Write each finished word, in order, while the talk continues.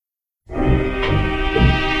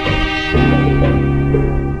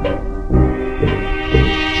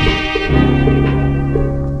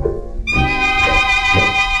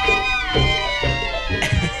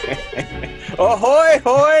Ahoy,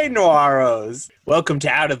 hoy, Noiros. Welcome to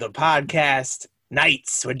Out of the Podcast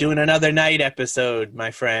Nights. We're doing another night episode,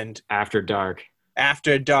 my friend. After dark.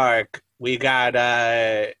 After dark. We got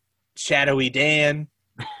Shadowy Dan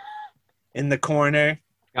in the corner.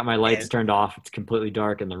 Got my lights turned off. It's completely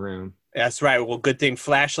dark in the room. That's right. Well, good thing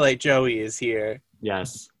Flashlight Joey is here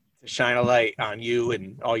Yes. to shine a light on you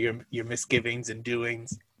and all your misgivings and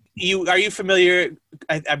doings. Are you familiar?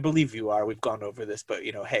 I believe you are. We've gone over this, but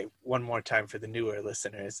hey, one more time for the newer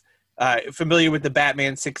listeners. Familiar with the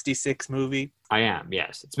Batman 66 movie? I am,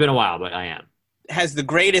 yes. It's been a while, but I am. It has the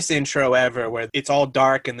greatest intro ever where it's all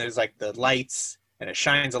dark and there's like the lights and it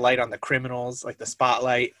shines a light on the criminals, like the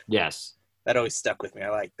spotlight. Yes. That always stuck with me. I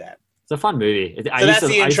like that. It's a fun movie. So that's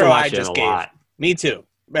the intro I just gave. Lot. Me too.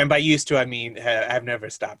 And by used to, I mean I've never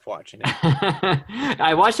stopped watching it.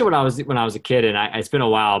 I watched it when I was a kid, and it's been a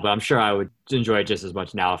while, but I'm sure I would enjoy it just as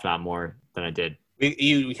much now, if not more, than I did.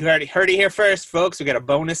 You heard it here first, folks. We got a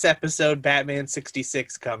bonus episode, Batman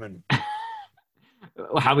 66, coming.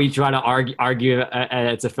 How we try to argue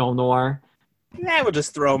it's a film noir? Yeah, we'll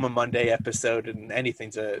just throw them a Monday episode, and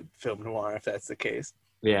anything's a film noir if that's the case.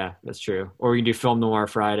 Yeah, that's true. Or we can do film noir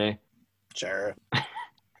Friday. Sure.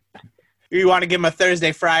 You want to give them a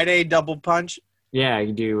Thursday, Friday double punch? Yeah, you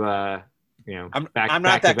can do, I'm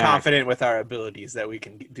not that confident with our abilities that we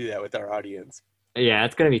can do that with our audience. Yeah,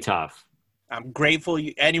 it's going to be tough. I'm grateful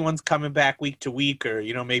anyone's coming back week to week or,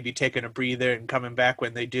 maybe taking a breather and coming back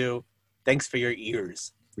when they do. Thanks for your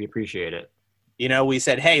ears. We appreciate it. We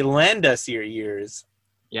said, hey, lend us your ears.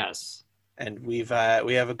 Yes. And we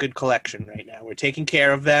have a good collection right now. We're taking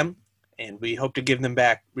care of them, and we hope to give them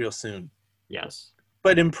back real soon. Yes.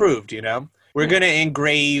 But improved, We're going to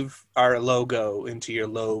engrave our logo into your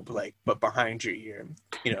lobe, but behind your ear,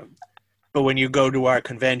 But when you go to our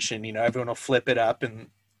convention, everyone will flip it up, and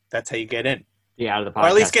that's how you get in. Yeah, out of the podcast. Or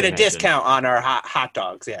at least get convention. A discount on our hot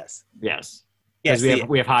dogs, yes. Yes. Yes,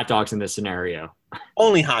 we have hot dogs in this scenario.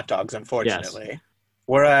 Only hot dogs, unfortunately. Yes.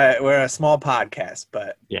 We're a small podcast,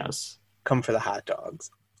 but yes, come for the hot dogs.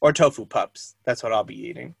 Or tofu pups. That's what I'll be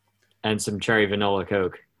eating. And some cherry vanilla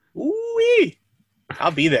Coke. Ooh-wee! I'll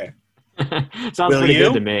be there. Sounds pretty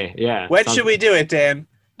good to me. Yeah. When should we do it, Dan?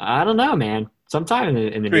 I don't know, man. Sometime in the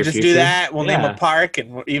near future. We just do that. We'll name a park,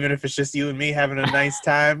 and even if it's just you and me having a nice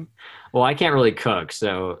time. Well, I can't really cook,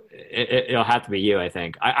 so it'll have to be you. I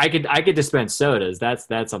think I could dispense sodas. That's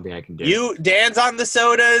something I can do. Dan's on the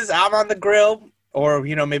sodas. I'm on the grill, or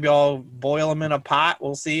maybe I'll boil them in a pot.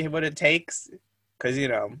 We'll see what it takes, because you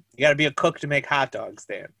got to be a cook to make hot dogs,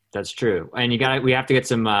 Dan. That's true, and we have to get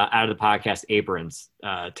some out of the podcast aprons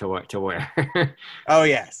to wear. Oh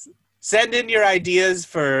yes, send in your ideas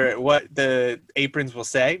for what the aprons will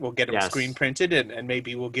say. We'll get them screen printed, and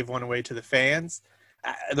maybe we'll give one away to the fans.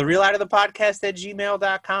 The real out of the podcast at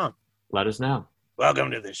gmail.com. Let us know.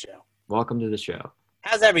 Welcome to the show. Welcome to the show.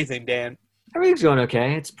 How's everything, Dan? Everything's going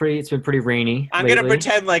okay. It's been pretty rainy. I'm going to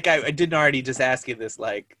pretend like I didn't already just ask you this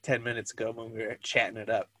 10 minutes ago when we were chatting it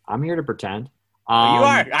up. I'm here to pretend. You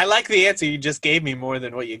are. I like the answer you just gave me more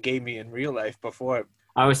than what you gave me in real life before.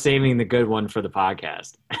 I was saving the good one for the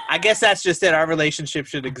podcast. I guess that's just it. Our relationship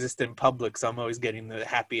should exist in public, so I'm always getting the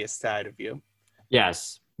happiest side of you.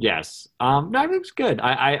 Yes. No, everything's good.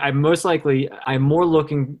 I'm more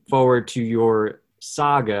looking forward to your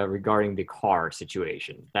saga regarding the car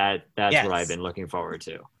situation. That's what I've been looking forward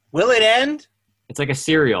to. Will it end? It's like a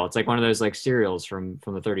serial. It's like one of those serials from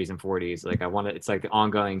the 30s and 40s. It's like the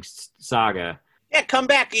ongoing saga. Yeah, come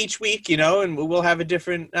back each week, and we'll have a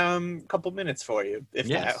different couple minutes for you. If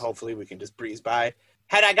that, hopefully we can just breeze by.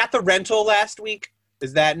 I got the rental last week.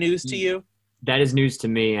 Is that news to you? That is news to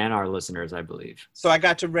me and our listeners, I believe. So I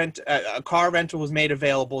got to rent a car rental was made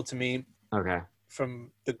available to me. Okay.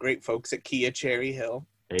 From the great folks at Kia Cherry Hill.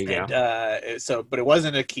 There you go. But it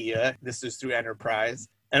wasn't a Kia. This was through Enterprise,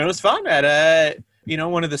 and it was fun at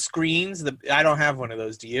one of the screens. I don't have one of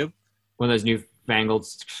those. Do you? One of those newfangled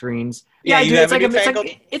screens. Yeah, dude, it's like a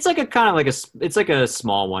kind of it's like a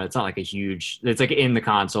small one. It's not like a huge. It's like in the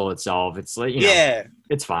console itself. It's like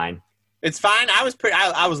it's fine. It's fine. I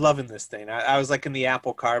was loving this thing. I was in the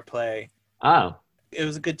Apple CarPlay. Oh. It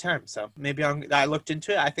was a good time. So maybe I looked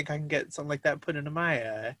into it. I think I can get something like that put into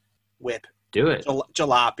my whip. Do it.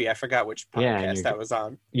 Jalopy. I forgot which podcast that was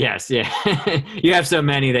on. Yes, yeah. You have so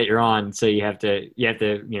many that you're on, so you have to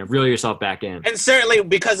reel yourself back in. And certainly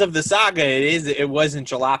because of the saga, it was in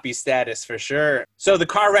jalopy status for sure. So the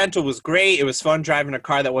car rental was great. It was fun driving a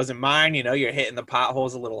car that wasn't mine. You're hitting the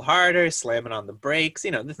potholes a little harder, slamming on the brakes.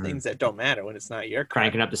 The things that don't matter when it's not your car.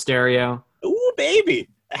 Cranking up the stereo. Ooh, baby.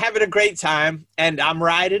 Having a great time. And I'm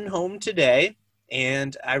riding home today.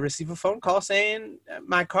 And I receive a phone call saying,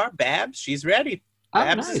 my car, Babs, she's ready. Oh,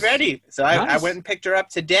 Babs is nice. ready. So I Nice. went and picked her up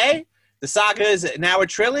today. The saga is now a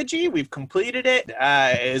trilogy. We've completed it.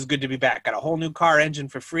 It was good to be back. Got a whole new car engine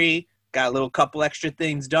for free. Got a little couple extra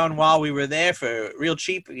things done while we were there for real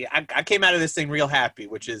cheap. I came out of this thing real happy,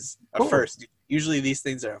 which is a Cool. first. Usually these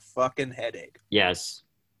things are a fucking headache. Yes.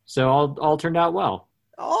 So all turned out well.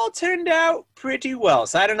 All turned out pretty well.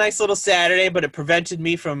 So I had a nice little Saturday, but it prevented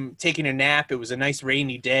me from taking a nap. It was a nice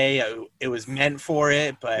rainy day. It was meant for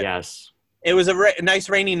it, but Yes. it was a nice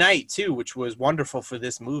rainy night too, which was wonderful for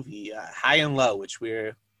this movie, High and Low, which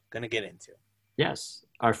we're going to get into. Yes.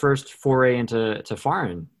 Our first foray into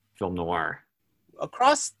foreign film noir.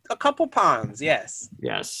 Across a couple ponds, yes.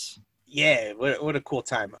 Yes. Yeah, what a cool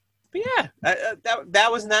time. But yeah,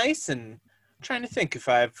 that was nice, and I'm trying to think if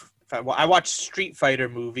I watched Street Fighter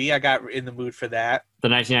movie. I got in the mood for that. The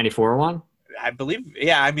 1994 one? I believe,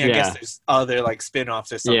 yeah. I mean, I Yeah. guess there's other like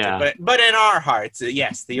spin-offs or something, Yeah. but in our hearts,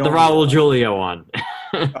 yes, the only Raul one. Julia one.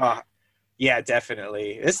 Yeah,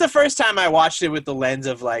 definitely. It's the first time I watched it with the lens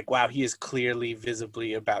of like, wow, he is clearly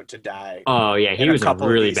visibly about to die. Oh yeah, he In a was in couple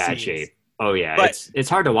of really these bad scenes. shape. Oh yeah, But- it's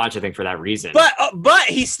hard to watch, I think, for that reason. But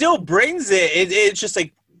he still brings it. It's just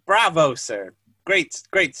like, bravo, sir. Great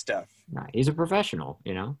stuff. Nah, he's a professional,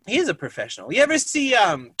 you know. He is a professional. You ever see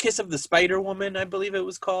Kiss of the Spider Woman, I believe it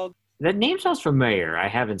was called? That name sounds familiar. I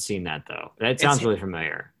haven't seen that though. That sounds It's- really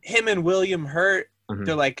familiar. Him and William Hurt, Mhm.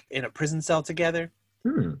 they're like in a prison cell together.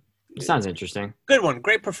 It sounds interesting. Good one.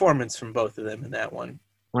 Great performance from both of them in that one.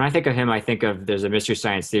 When I think of him, I think of there's a Mystery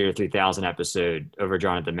Science Theater 3000 episode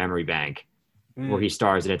overdrawn at the Memory Bank where he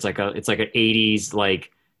stars, and it's like an 80s like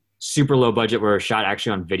super low budget where it was shot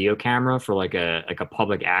actually on video camera for like a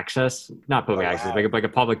public access, not public access, wow. like a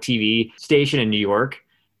public TV station in New York.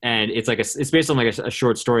 And it's like it's based on like a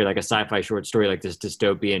short story, like a sci-fi short story, like this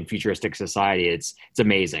dystopian futuristic society. It's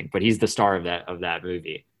amazing. But he's the star of that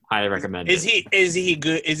movie. Highly recommend it. Is he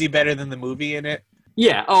good? Is he better than the movie in it?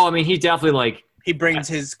 Yeah. Oh, I mean, he's definitely like, He brings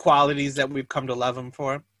his qualities that we've come to love him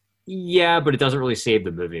for. yeah, but it doesn't really save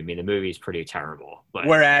the movie. I mean, the movie's pretty terrible. But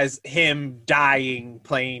Whereas him dying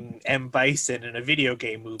playing M. Bison in a video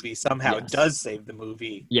game movie somehow Yes. does save the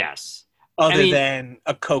movie, yes. other mean- than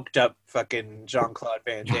a coked up fucking Jean-Claude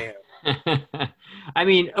Van Damme. I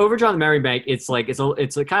mean, Overdrawn the Memory Bank, it's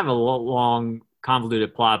a kind of a long,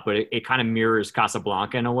 convoluted plot, but it kind of mirrors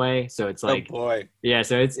Casablanca in a way. So it's like, oh boy. yeah,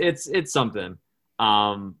 so it's something.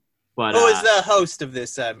 But Who is the host of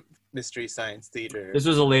this Mystery Science Theater? this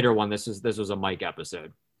was a later one. This was a Mike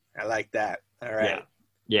episode. I like that. All right.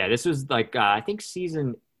 Yeah, this was like I think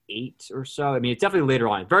season 8 or so. I mean, it's definitely later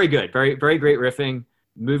on. Very good, very very great riffing.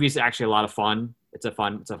 Movie's actually a lot of fun. It's a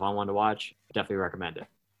fun one to watch. Definitely recommend it.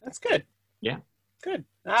 That's good. Yeah. Good.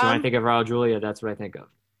 So when I think of Raul Julia, that's what I think of.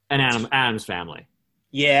 And Adam's Family.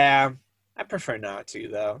 Yeah. I prefer not to,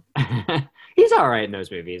 though. He's all right in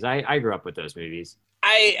those movies. I grew up with those movies.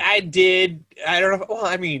 I did. I don't know. Well,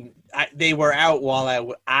 I mean, they were out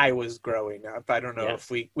while I was growing up. I don't know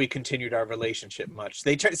Yes. if we continued our relationship much.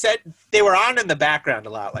 They said they were on in the background a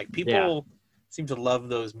lot. Like, people seem to love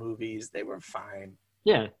those movies. They were fine.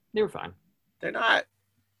 Yeah, they were fine. They're not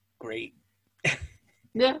great.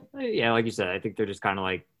 Yeah, like you said, I think they're just kind of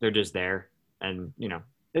like, they're just there. And, you know,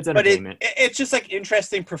 it's But entertainment. it's just like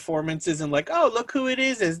interesting performances and like, oh, look who it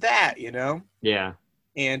is that, you know? Yeah.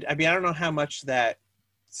 And I mean, I don't know how much that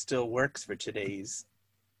still works for today's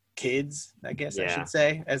kids, I guess I Yeah. should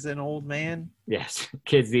say, as an old man. Yes.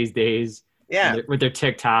 Kids these days. Yeah. With their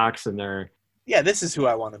TikToks and their... Yeah, this is who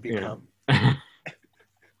I want to Yeah. become.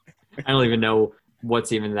 I don't even know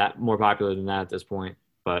what's even that more popular than that at this point.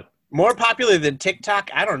 But More popular than TikTok?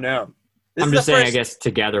 I don't know. This I'm is just the saying, first- I guess,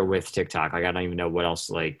 together with TikTok. Like, I don't even know what else,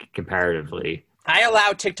 like, comparatively. I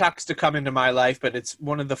allow TikToks to come into my life, but it's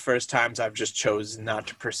one of the first times I've just chosen not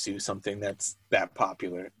to pursue something that's that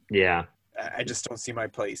popular. Yeah. I just don't see my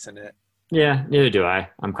place in it. Yeah, neither do I.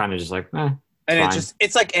 I'm kind of just like, And Fine.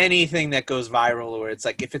 it's like anything that goes viral, or it's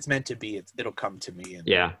like if it's meant to be, it'll come to me. And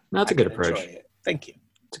yeah. That's a I good can approach. enjoy it. Thank you.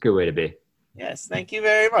 It's a good way to be. Yes, thank you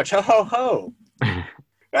very much. Ho ho ho.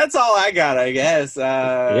 That's all I got, I guess.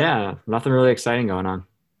 Yeah, nothing really exciting going on.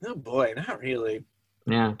 Oh boy, not really.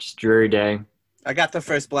 Yeah, just dreary day. I got the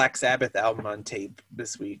first Black Sabbath album on tape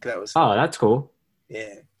this week. That was Oh, that's cool.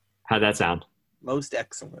 yeah, How'd that sound? most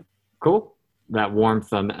excellent. Cool. That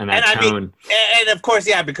warmth and that And I mean- tone. And of course,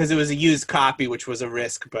 yeah, because it was a used copy, which was a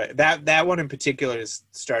risk. But that one in particular is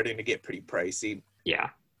starting to get pretty pricey, Yeah,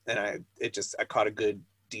 and I caught a good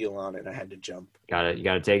deal on it, and I had to jump, you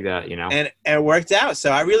gotta take that. You know. and it worked out.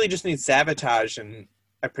 So I really just need Sabotage, and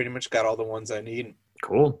I pretty much got all the ones I need.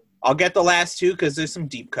 Cool. I'll get the last two because there's some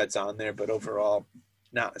deep cuts on there, but overall,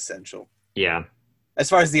 not essential. Yeah. as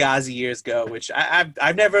far as the Ozzy years go, which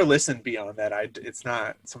I've never listened beyond that. It's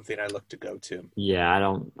not something I look to go to. Yeah,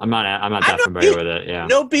 I'm not that familiar with it. Yeah.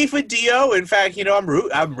 No beef with Dio. In fact, I'm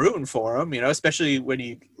rooting for him. Especially when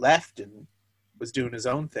he left and was doing his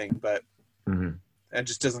own thing. But that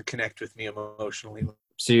just doesn't connect with me emotionally.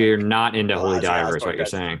 So you're not into Holy Diver, is what you're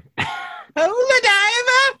saying? Holy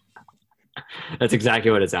Diver. That's exactly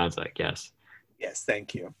what it sounds like. Yes. Yes,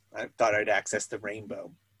 thank you. I thought I'd access the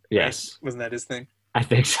rainbow. Yes. Right? Wasn't that his thing? I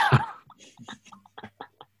think so.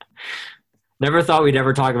 Never thought we'd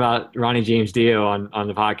ever talk about Ronnie James Dio on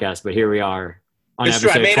the podcast, but here we are on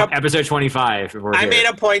episode 25. I made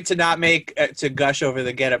a point to not to gush over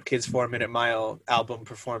the Get Up Kids 4 Minute Mile album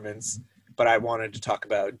performance, but I wanted to talk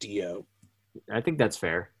about Dio. I think that's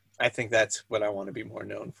fair. I think that's what I want to be more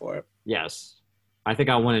known for. Yes. I think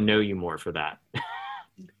I want to know you more for that.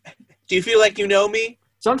 Do you feel like you know me?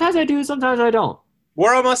 Sometimes I do, sometimes I don't.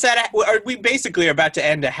 We're almost we basically are about to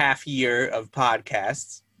end a half year of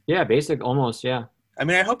podcasts. Yeah, almost, yeah. I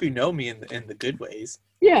mean, I hope you know me in the good ways.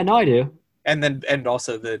 Yeah, no, I do. And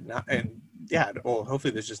also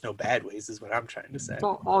hopefully there's just no bad ways is what I'm trying to say. It's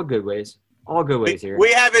all good ways. All good ways here.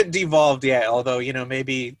 We haven't devolved yet, although,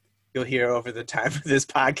 maybe you'll hear over the time of this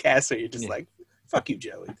podcast so you're just like, fuck you,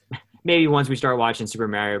 Joey. Maybe once we start watching Super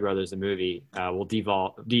Mario Brothers, the movie, we'll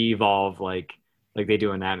de-evolve like they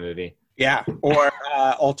do in that movie. Yeah, or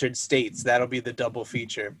Altered States. That'll be the double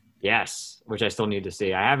feature. Yes, which I still need to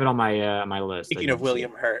see. I have it on my list. Speaking of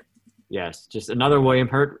William Hurt. Yes, just another William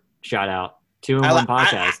Hurt shout out. 2-in-1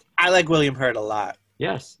 podcast. I like William Hurt a lot.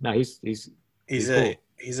 Yes, no, he's cool.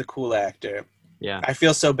 He's a cool actor. Yeah, I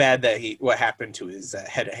feel so bad that what happened to his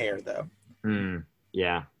head of hair though.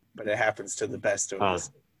 Yeah, but it happens to the best of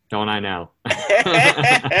us. Don't I know?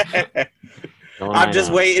 I'm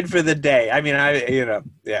just waiting for the day. I mean,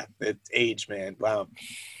 it's age, man. Wow.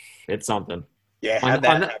 It's something. Yeah, how'd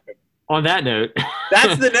that happen? On that note.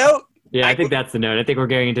 That's the note? Yeah, I think that's the note. I think we're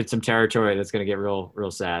getting into some territory that's going to get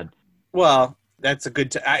real sad. Well, that's a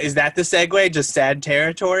good is that the segue? Just sad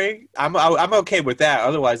territory? I'm okay with that.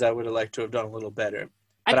 Otherwise, I would have liked to have done a little better.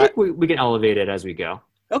 But I think we can elevate it as we go.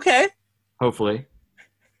 Okay. Hopefully.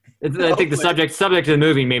 I think the subject of the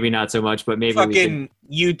movie, maybe not so much, but maybe fucking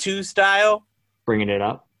U2 style. Bringing it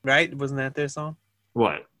up. Right? Wasn't that their song?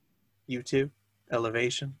 What? U2?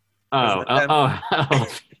 Elevation? Oh.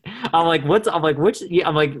 I'm like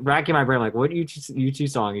racking my brain. Like, what U2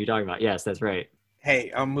 song are you talking about? Yes, that's right.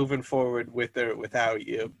 Hey, I'm moving forward with or without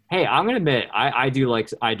you. Hey, I'm gonna admit, I do like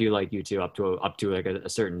U2 up to like a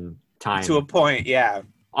certain time. To a point, yeah.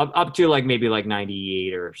 Up to like maybe like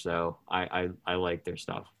 98 or so. I like their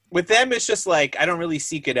stuff. With them, it's just like I don't really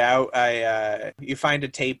seek it out. You find a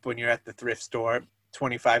tape when you're at the thrift store,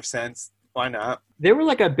 25 cents. Why not? They were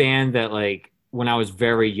like a band that like when I was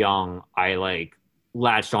very young, I like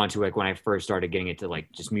latched onto like when I first started getting into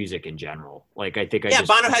like just music in general. Like I think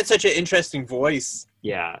Bono had such an interesting voice.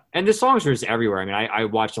 Yeah, and the songs were just everywhere. I mean, I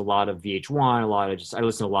watched a lot of VH1, I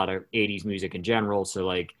listened to a lot of 80s music in general. So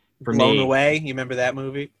like for Blown Away, you remember that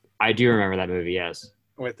movie? I do remember that movie. Yes.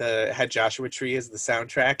 With had Joshua Tree as the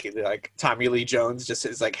soundtrack. Like Tommy Lee Jones just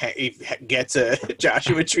is like he gets a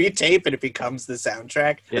Joshua Tree tape and it becomes the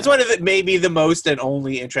soundtrack. Yeah. It's one of maybe the most and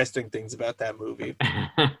only interesting things about that movie.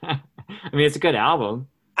 I mean, it's a good album.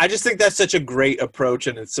 I just think that's such a great approach,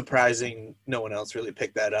 and it's surprising no one else really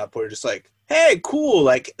picked that up. We're just like, hey, cool,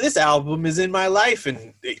 like this album is in my life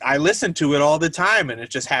and I listen to it all the time, and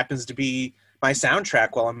it just happens to be my soundtrack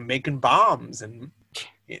while I'm making bombs and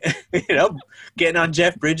getting on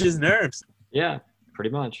Jeff Bridges' nerves. Yeah,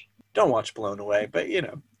 pretty much. Don't watch Blown Away, but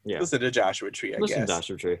listen to Joshua Tree. Listen to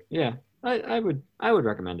Joshua Tree. Yeah, I would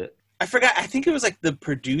recommend it. I forgot. I think it was like the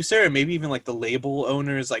producer, and maybe even like the label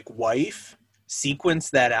owner's like wife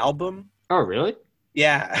sequenced that album. Oh, really?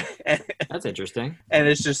 Yeah, that's interesting. And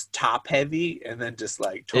it's just top heavy, and then just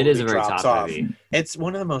like totally it is a very drops top off. Heavy. It's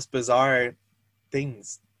one of the most bizarre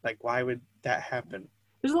things. Like, why would that happen?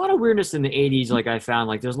 There's a lot of weirdness in the 80s. Like I found,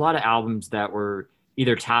 like there's a lot of albums that were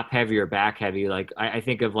either top heavy or back heavy. Like I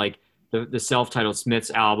think of like the self-titled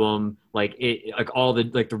Smiths album, like it, like all the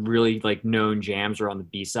like the really like known jams are on the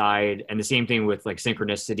B side, and the same thing with like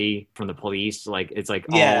Synchronicity from the Police. Like it's like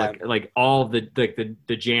all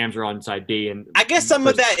the jams are on side B. And I guess some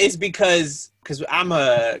of that is because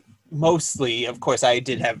I'm mostly, of course, I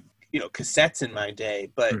did have cassettes in my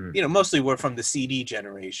day, but mostly we're from the CD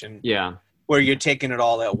generation. Yeah. Where you're taking it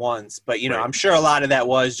all at once. But, right. I'm sure a lot of that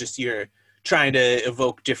was just you're trying to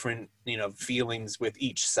evoke different, feelings with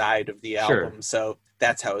each side of the album. Sure. So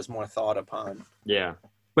that's how it was more thought upon. Yeah.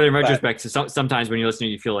 But in retrospect, sometimes when you listen,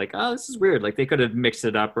 you feel like, oh, this is weird. Like they could have mixed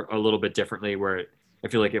it up a little bit differently where I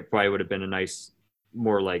feel like it probably would have been a nice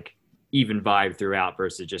more like even vibe throughout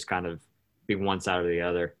versus just kind of being one side or the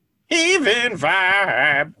other. Even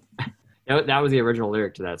vibe. That was the original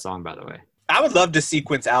lyric to that song, by the way. I would love to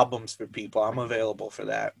sequence albums for people. I'm available for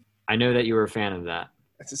that. I know that you were a fan of that.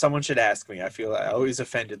 Someone should ask me. I feel always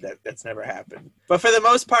offended that that's never happened. But for the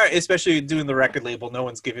most part, especially doing the record label, no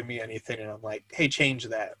one's giving me anything, and I'm like, hey, change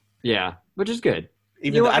that. Yeah, which is good.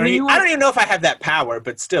 Even I don't even know if I have that power,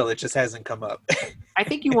 but still, it just hasn't come up. I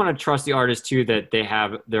think you want to trust the artist too, that they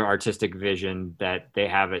have their artistic vision, that they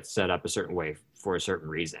have it set up a certain way for a certain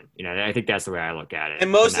reason. You know, I think that's the way I look at it. And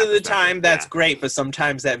most of the time, that's great, but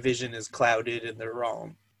sometimes that vision is clouded and they're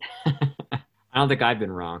wrong. I don't think I've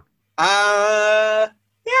been wrong. Yeah.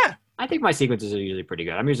 I think my sequences are usually pretty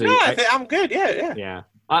good. I'm good. Yeah. Yeah.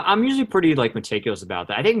 I'm usually pretty like meticulous about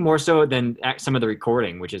that. I think more so than some of the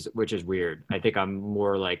recording, which is weird. I think I'm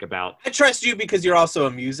more like about. I trust you because you're also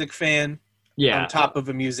a music fan. Yeah. On top of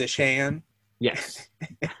a musician. Yes.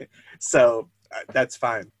 So that's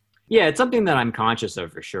fine. Yeah, it's something that I'm conscious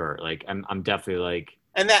of for sure. Like I'm definitely like.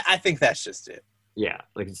 And that I think that's just it. Yeah,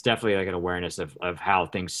 like it's definitely like an awareness of how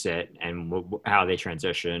things sit and how they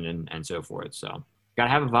transition and so forth. So gotta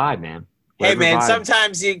have a vibe, man. Whatever hey man,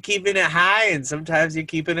 sometimes you're keeping it high and sometimes you're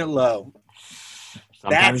keeping it low.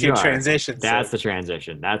 That's your transition. That's the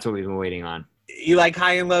transition. That's what we've been waiting on. You like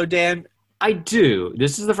high and low, Dan? I do.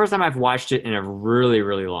 This is the first time I've watched it in a really,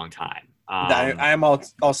 really long time. I am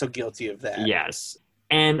also guilty of that. Yes,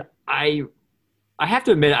 and I have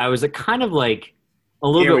to admit I was kind of like a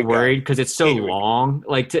little bit worried because it's so long.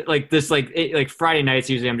 Like Friday nights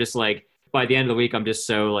usually I'm just like. By the end of the week, I'm just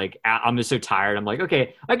so tired. I'm like,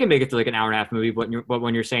 okay, I can make it to like an hour and a half movie. But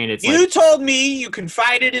when you're saying it's you told me, you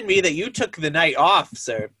confided in me that you took the night off,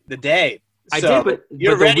 sir, the day. So I did, but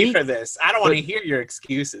you're ready for this. I don't want to hear your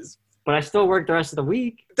excuses. But I still work the rest of the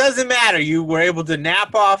week. Doesn't matter. You were able to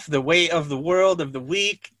nap off the weight of the world of the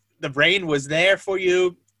week. The brain was there for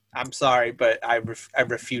you. I'm sorry, but I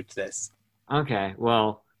refute this. Okay,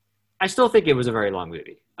 well, I still think it was a very long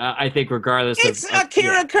movie. I think regardless it's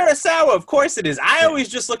Akira Kurosawa. Of course it is. I always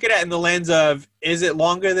just look at it in the lens of, is it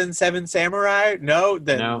longer than Seven Samurai? No?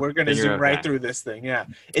 Then we're going to zoom right through this thing. Yeah.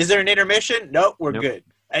 Is there an intermission? Nope, we're good.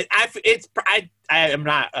 I am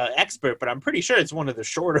not an expert, but I'm pretty sure it's one of the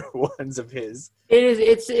shorter ones of his. It is.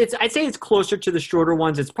 It's. I'd say it's closer to the shorter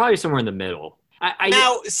ones. It's probably somewhere in the middle.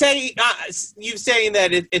 Now, you saying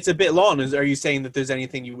that it's a bit long. Are you saying that there's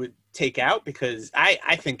anything you would take out? Because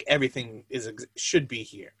I think everything should be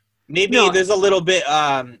here. Maybe there's a little bit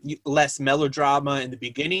less melodrama in the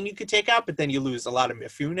beginning you could take out, but then you lose a lot of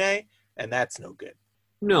Mifune, and that's no good.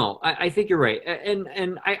 No, I think you're right,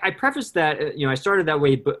 and I prefaced that I started that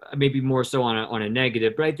way, but maybe more so on a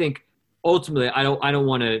negative. But I think ultimately I don't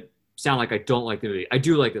want to sound like I don't like the movie. I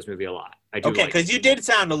do like this movie a lot. Okay, because you did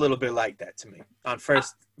sound a little bit like that to me on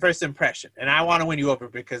first impression, and I want to win you over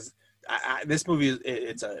because this movie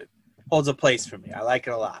holds a place for me. I like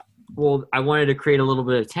it a lot. Well, I wanted to create a little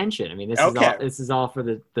bit of tension. I mean, this is all for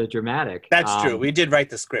the dramatic. That's true. We did write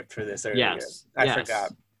the script for this earlier. Yes, I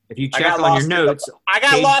forgot. If you check on your notes, I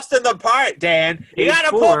got lost in the part, Dan. You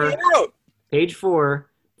gotta pull me out. Page 4,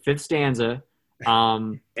 5th stanza.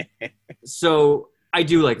 So I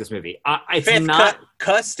do like this movie. It's Fifth not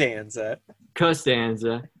Costanza.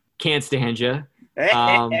 Costanza. Can't stand ya.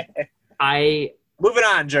 Moving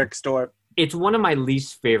on, Jerkstorp. It's one of my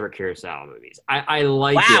least favorite Kurosawa movies. I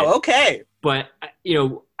like it. Wow, okay. But,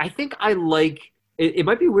 I think I like – it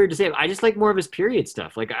might be weird to say, but I just like more of his period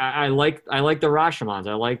stuff. Like, I like the Rashomons.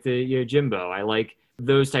 I like the Jimbo. I like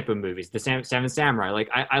those type of movies. The Seven Samurai. Like,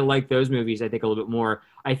 I like those movies, I think, a little bit more.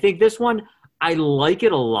 I think this one, I like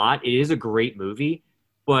it a lot. It is a great movie.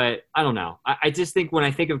 But I don't know. I just think when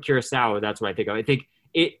I think of Kurosawa, that's what I think of.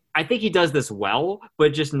 I think he does this well,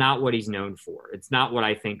 but just not what he's known for. It's not what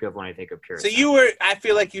I think of when I think of Kurosawa. So I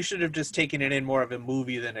feel like you should have just taken it in more of a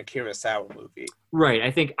movie than a Kurosawa movie. Right.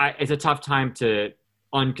 I think it's a tough time to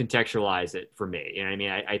uncontextualize it for me. You know what I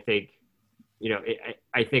mean? I think,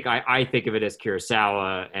 I think of it as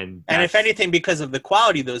Kurosawa. And if anything, because of the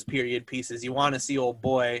quality of those period pieces, you want to see old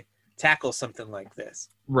boy tackle something like this.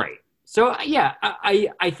 Right. So, yeah,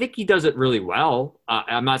 I think he does it really well.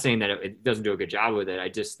 I'm not saying that it doesn't do a good job with it. I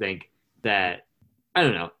just think that, I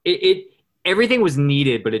don't know, everything was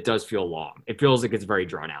needed, but it does feel long. It feels like it's very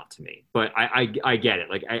drawn out to me. But I get it.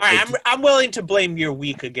 Like, I'm willing to blame your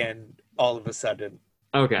week again all of a sudden.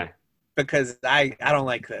 Okay. Because I don't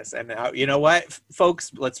like this. And you know what,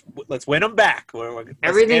 folks, let's win them back.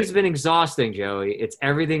 Everything's been exhausting, Joey.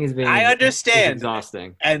 Everything has been I understand.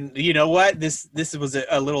 Exhausting. And you know what? This was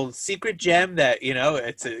a little secret gem that,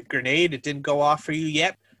 it's a grenade. It didn't go off for you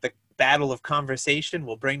yet. The battle of conversation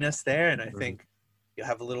will bring us there. And I think you'll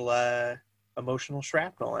have a little emotional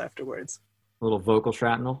shrapnel afterwards. A little vocal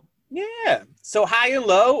shrapnel. Yeah. So high and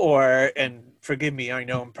low, or, and forgive me, I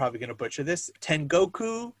know I'm probably going to butcher this,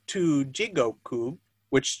 Tengoku to Jigoku,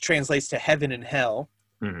 which translates to Heaven and Hell,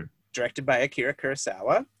 directed by Akira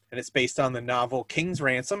Kurosawa. And it's based on the novel King's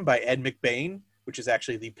Ransom by Ed McBain, which is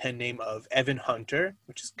actually the pen name of Evan Hunter,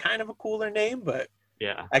 which is kind of a cooler name, but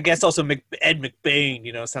yeah, I guess also Ed McBain,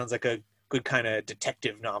 you know, sounds like a good kind of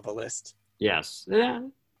detective novelist. Yes. Yeah,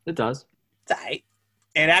 it does. It's all right.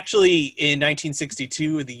 And actually, in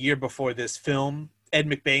 1962, the year before this film, Ed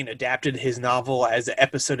McBain adapted his novel as an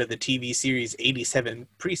episode of the TV series 87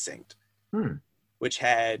 Precinct, which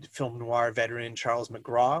had film noir veteran Charles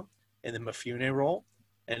McGraw in the Mifune role,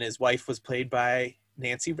 and his wife was played by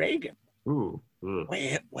Nancy Reagan. Ooh.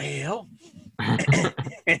 Well.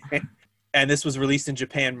 And this was released in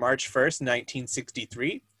Japan March 1st,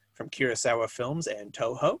 1963, from Kurosawa Films and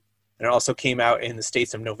Toho. And it also came out in the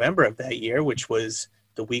States of November of that year, which was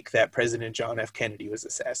the week that President John F. Kennedy was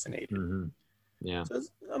assassinated. Yeah. So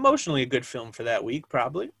it's emotionally a good film for that week,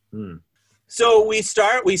 probably. So we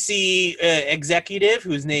see executive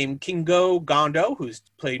who's named Kingo Gondo, who's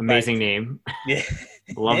played Amazing name. Yeah.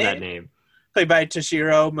 Love that name. Played by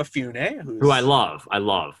Toshiro Mifune. Who I love.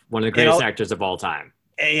 One of the greatest actors of all time.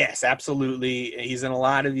 Yes, absolutely. He's in a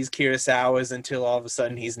lot of these Kurosawas until all of a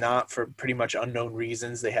sudden he's not, for pretty much unknown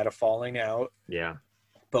reasons. They had a falling out. Yeah.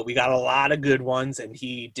 But we got a lot of good ones, and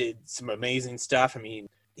he did some amazing stuff. I mean,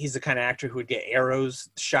 he's the kind of actor who would get arrows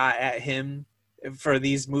shot at him for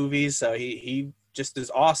these movies, so he just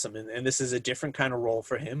is awesome. And this is a different kind of role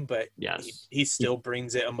for him, but yes, he still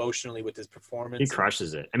brings it emotionally with his performance. He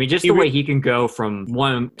crushes it. I mean, just the way he can go from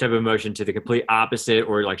one type of emotion to the complete opposite,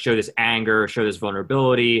 or like show this anger, show this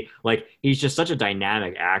vulnerability. Like, he's just such a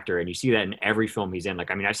dynamic actor, and you see that in every film he's in. Like,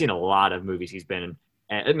 I mean, I've seen a lot of movies he's been in,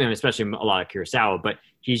 I mean, especially a lot of Kurosawa, but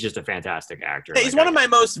he's just a fantastic actor. He's one of my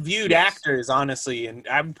most viewed actors, honestly, and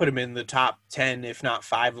I would put him in the top 10, if not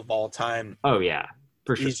 5 of all time. Oh, yeah,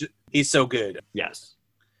 for sure. He's so good. Yes.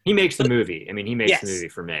 He makes the movie. I mean, he makes the movie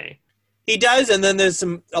for me. He does, and then there's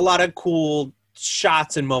a lot of cool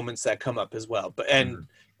shots and moments that come up as well. But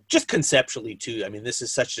just conceptually, too. I mean, this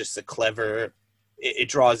is just a clever... It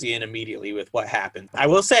draws you in immediately with what happened. I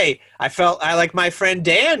will say, I like my friend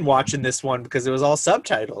Dan watching this one because it was all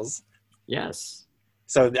subtitles. Yes.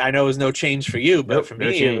 So I know it was no change for you, but for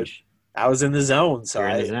me, I was in the zone. So You're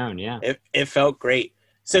in the zone, yeah. It felt great.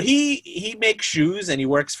 So he makes shoes, and he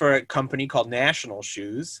works for a company called National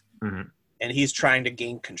Shoes. And he's trying to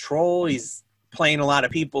gain control. He's playing a lot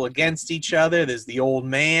of people against each other. There's the old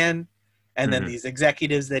man, and then these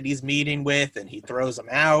executives that he's meeting with, and he throws them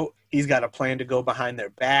out. He's got a plan to go behind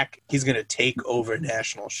their back. He's going to take over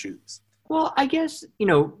National Shoes. Well, I guess,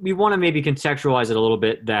 we want to maybe contextualize it a little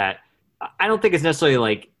bit, that I don't think it's necessarily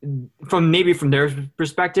like from their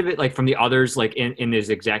perspective, like from the others, like in his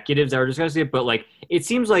executives that were discussing it, but like, it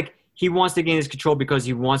seems like he wants to gain his control because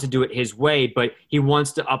he wants to do it his way, but he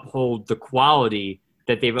wants to uphold the quality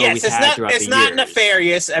that they've always had throughout the years. It's not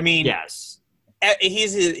nefarious. I mean, yes.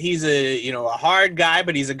 He's a hard guy,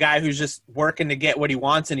 but he's a guy who's just working to get what he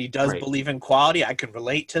wants, and he does believe in quality. I can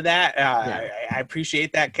relate to that. I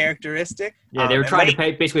appreciate that characteristic. Yeah, they were trying to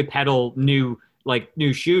basically peddle new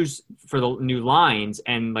shoes for the new lines,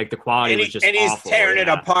 and like the quality was just awful. And he's tearing it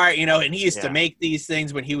apart, and he used to make these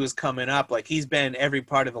things when he was coming up. Like, he's been every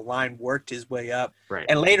part of the line, worked his way up. Right.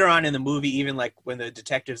 And later on in the movie, even like when the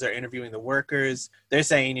detectives are interviewing the workers, they're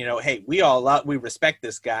saying, hey, we respect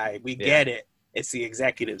this guy. We get it. It's the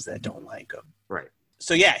executives that don't like him. Right.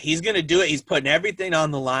 So, yeah, he's going to do it. He's putting everything on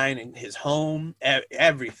the line, in his home,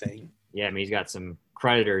 everything. Yeah, I mean, he's got some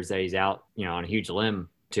creditors that he's out, on a huge limb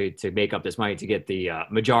to make up this money to get the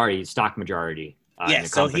stock majority.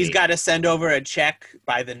 So he's got to send over a check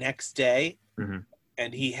by the next day.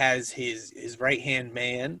 And he has his right-hand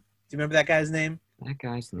man. Do you remember that guy's name? That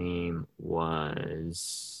guy's name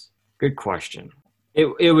was... Good question.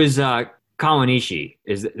 It was... Kawanishi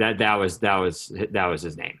that was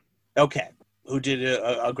his name. Okay, who did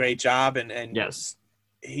a great job, and yes,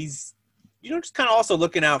 he's just kind of also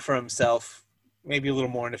looking out for himself, maybe a little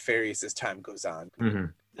more nefarious as time goes on.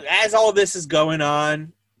 As all this is going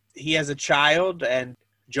on, he has a child, and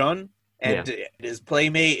Jun, and his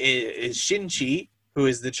playmate is Shinchi, who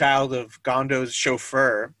is the child of Gondo's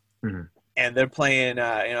chauffeur. And they're playing,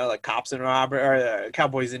 like cops and robbers, or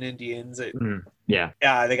cowboys and Indians. Yeah.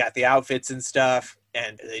 They got the outfits and stuff,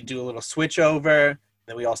 and they do a little switch over.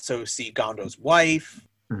 Then we also see Gondo's wife.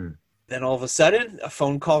 Then all of a sudden, a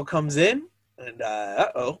phone call comes in, and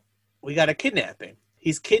we got a kidnapping.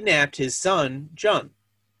 He's kidnapped his son, Jun.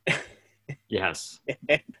 Yes.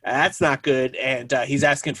 That's not good. And he's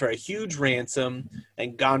asking for a huge ransom.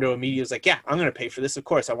 And Gondo immediately is like, yeah, I'm going to pay for this. Of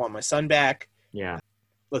course, I want my son back. Yeah.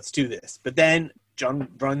 Let's do this. But then John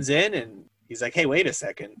runs in and he's like, hey, wait a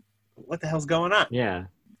second. What the hell's going on? Yeah.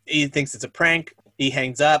 He thinks it's a prank. He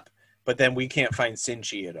hangs up. But then we can't find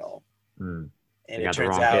Sinchi at all. Mm. And it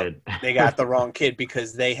turns out they got the wrong kid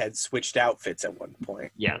because they had switched outfits at one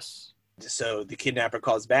point. Yes. So the kidnapper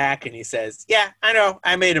calls back and he says, yeah, I know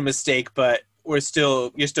I made a mistake, but you're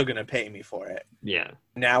still going to pay me for it. Yeah.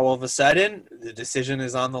 Now, all of a sudden, the decision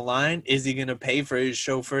is on the line. Is he going to pay for his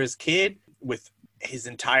chauffeur's kid with his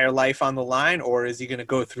entire life on the line, or is he going to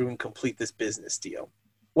go through and complete this business deal?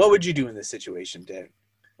 What would you do in this situation, Dan?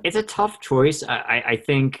 It's a tough choice. I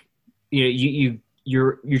think, you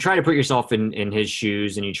try to put yourself in his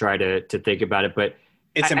shoes and you try to think about it, but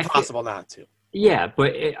it's impossible not to. Yeah,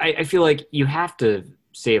 but I feel like you have to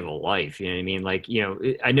save a life. You know what I mean? Like,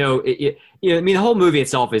 I know, I mean, the whole movie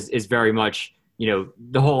itself is very much, the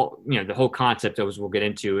whole concept of, we'll get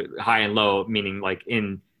into, high and low, meaning like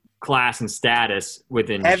in class and status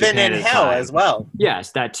within heaven Japan and hell as well.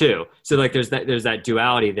 Yes, that too. So like, there's that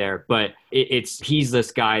duality there, but he's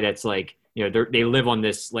this guy that's like, they live on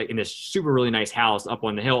this, like in this super really nice house up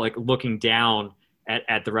on the hill, like looking down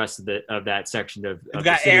at the rest of that section of We've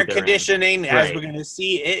got air conditioning, as right. We're going to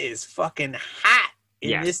see. It is fucking hot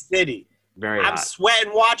in this city. Very I'm hot.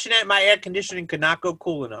 sweating watching it. My air conditioning could not go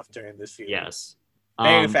cool enough during this film. Yes.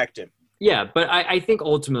 Very effective. Yeah, but I think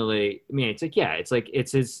ultimately, I mean, it's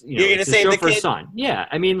his, You're going to save the kid? Son. Yeah,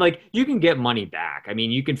 I mean, like, you can get money back. I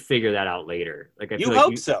mean, you can figure that out later. Like, I you feel hope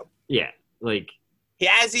like so. Yeah, like,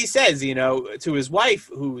 as he says, to his wife,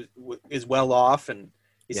 who is well off, and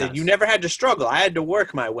he said, you never had to struggle. I had to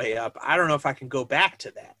work my way up. I don't know if I can go back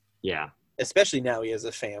to that. Yeah. Especially now he has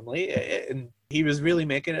a family, and he was really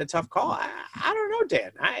making a tough call. I don't know,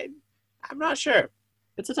 Dan. I'm not sure.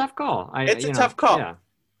 It's a tough call. It's a tough call. Yeah.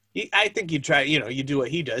 I think you try, you do what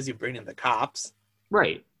he does. You bring in the cops.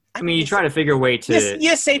 Right. I mean, you try to figure a way to...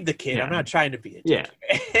 You save the kid. Yeah. I'm not trying to be a dick.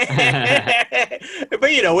 Yeah. But,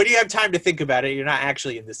 when you have time to think about it, you're not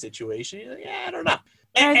actually in the situation. You're like, I don't know.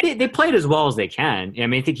 And they played as well as they can. I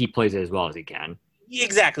mean, I think he plays it as well as he can.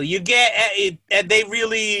 Exactly. You get it, and they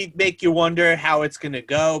really make you wonder how it's going to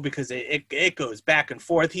go, because it goes back and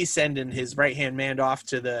forth. He's sending his right-hand man off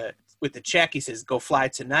with the check. He says, go fly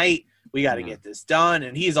tonight. We got to get this done.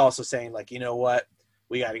 And he's also saying, like, you know what?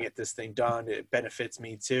 We got to get this thing done. It benefits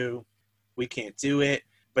me too. We can't do it.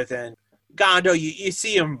 But then Gondo, you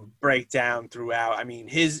see him break down throughout. I mean,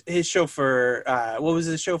 his chauffeur, what was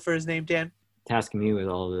his chauffeur's name, Dan? Tasking me with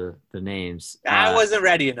all the names. I wasn't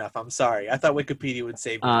ready enough. I'm sorry. I thought Wikipedia would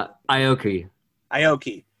save me. Aoki.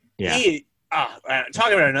 Yeah.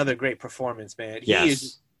 Talking about another great performance, man. He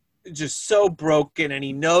is just so broken, and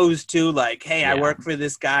he knows too, like, hey, I work for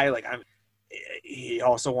this guy. Like, he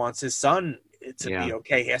also wants his son to be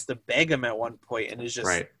okay. He has to beg him at one point, and it's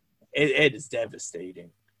just it is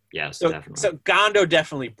devastating. Yes, definitely. So Gondo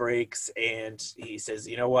definitely breaks, and he says,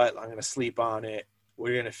 you know what? I'm going to sleep on it.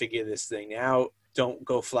 We're going to figure this thing out. Don't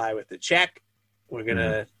go fly with the check. We're going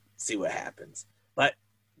to see what happens. But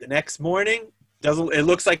the next morning, it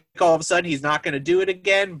looks like all of a sudden he's not going to do it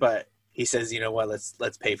again, but he says, you know what?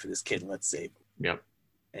 Let's pay for this kid and let's save him. Yep.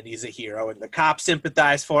 And he's a hero, and the cops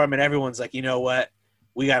sympathize for him, and everyone's like, you know what?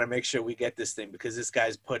 We got to make sure we get this thing, because this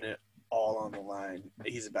guy's putting it all on the line.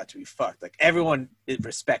 He's about to be fucked. Like, everyone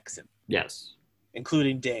respects him. Yes.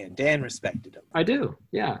 Including Dan. Dan respected him. I do.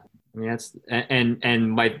 Yeah. I mean,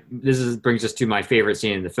 brings us to my favorite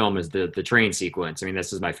scene in the film, is the train sequence. I mean,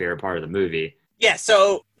 this is my favorite part of the movie. Yeah.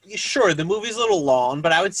 So sure, the movie's a little long,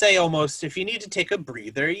 but I would say almost, if you need to take a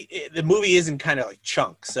breather, the movie isn't kind of like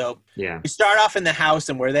chunks. So we start off in the house,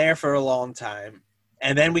 and we're there for a long time.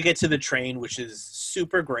 And then we get to the train, which is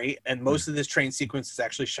super great. And most of this train sequence is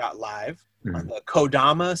actually shot live on the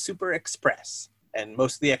Kodama Super Express. And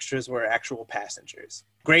most of the extras were actual passengers.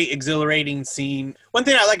 Great, exhilarating scene. One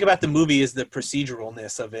thing I like about the movie is the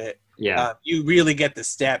proceduralness of it. Yeah. You really get the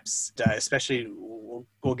steps, especially,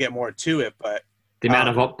 we'll get more to it, but the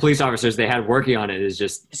amount of police officers they had working on it is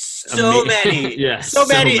just so many. Yeah, so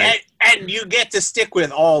many. And you get to stick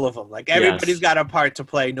with all of them. Like, everybody's got a part to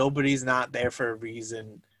play. Nobody's not there for a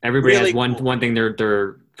reason. Everybody really has one thing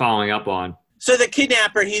they're following up on. So the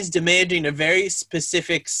kidnapper, he's demanding a very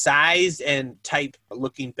specific size and type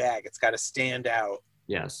looking bag. It's got to stand out.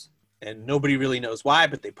 Yes. And nobody really knows why,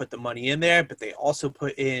 but they put the money in there. But they also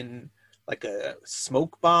put in like a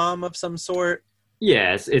smoke bomb of some sort.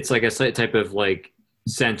 Yeah, it's like a type of like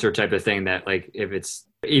sensor type of thing that, like, if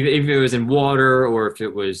it was in water or if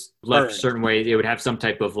it was left a certain way, it would have some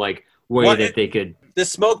type of like way that they could The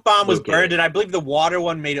smoke bomb was located. burned, and I believe the water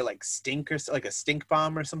one made it like stink or like a stink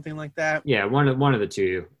bomb or something like that. Yeah, one of the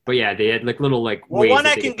two. But yeah, they had like little like Well, ways one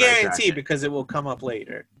that I they can could try to track guarantee it. because it will come up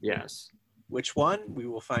later. Yes. Which one? We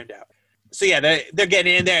will find out. So yeah, they're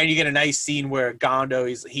getting in there, and you get a nice scene where Gondo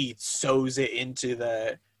he sews it into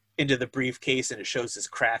the briefcase, and it shows his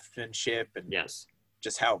craftsmanship and Yes.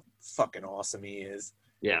 just how fucking awesome he is.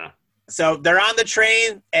 Yeah. So they're on the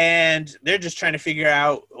train, and they're just trying to figure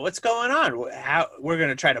out what's going on. How we're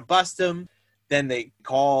gonna try to bust them. Then they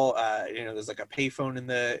call. There's like a payphone in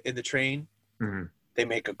the train. Mm-hmm. They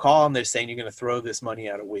make a call, and they're saying you're gonna throw this money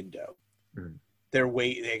out a window. Mm-hmm.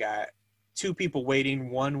 They got two people waiting.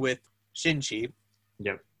 One with Shinji.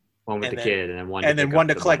 Yep. One with And the then- kid, and then one. and to then pick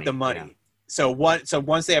one up to collect the money. Yeah. So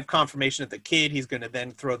once they have confirmation of the kid, he's going to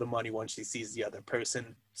then throw the money once he sees the other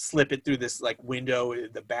person, slip it through this like window in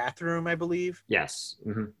the bathroom, I believe. Yes.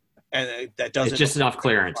 Mm-hmm. And that doesn't. It's just enough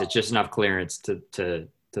clearance. It's just enough clearance to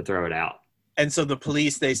throw it out. And so the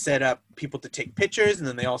police, they set up people to take pictures, and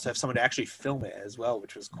then they also have someone to actually film it as well,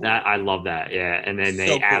 which was cool. That I love that. Yeah, and then So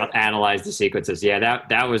they cool. analyze the sequences. Yeah,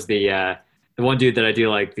 that was the one dude that I do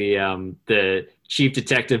like, the chief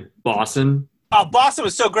detective Boston. Oh, Boston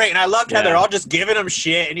was so great, and I loved how Yeah. they're all just giving him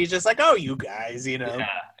shit, and he's just like, "Oh, you guys,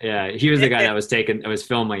 Yeah, he was the guy that was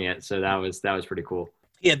filming it, so that was pretty cool.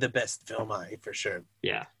 He had the best film eye for sure.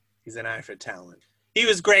 Yeah, He's an eye for talent. He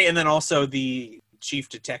was great, and then also the chief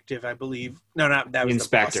detective, I believe. No, not that the was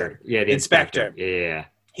inspector. The boss. Yeah, the Inspector. inspector. Yeah,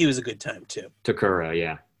 He was a good time too. Takura.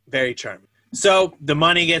 Yeah, Very charming. So the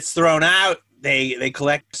money gets thrown out. They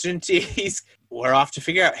collect Shinji's. We're off to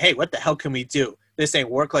figure out, hey, what the hell can we do? They're saying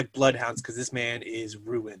work like bloodhounds because this man is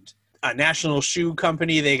ruined. A national shoe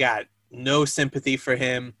company, they got no sympathy for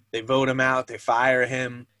him. They vote him out. They fire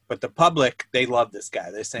him. But the public, they love this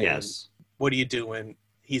guy. They're saying, yes, what are you doing?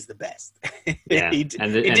 He's the best. yeah. he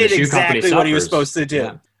and the did shoe company exactly what he was suffers. supposed to do.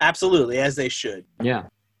 Yeah. Absolutely, as they should. Yeah,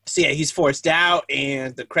 So yeah, he's forced out,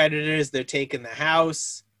 and the creditors, they're taking the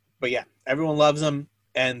house. But yeah, everyone loves him,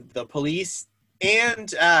 and the police and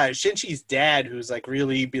Shinji's dad, who's like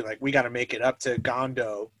really be like, we got to make it up to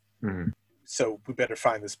Gondo, hmm so we better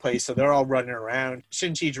find this place. So they're all running around.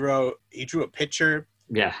 Shinji drew a picture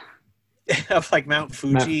yeah. of like Mount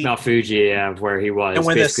Fuji, Mount Fuji, yeah, where he was, and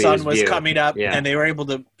when the basically sun his was view. coming up, Yeah. and they were able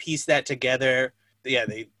to piece that together. Yeah,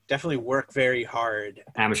 they definitely work very hard.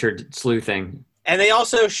 Amateur sleuthing. And they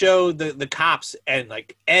also show the cops, and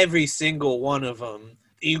like every single one of them.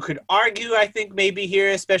 You could argue, I think, maybe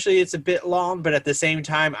here, especially it's a bit long, but at the same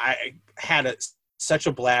time, I had such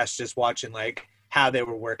a blast just watching like how they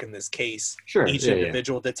were working this case. Sure. Each yeah,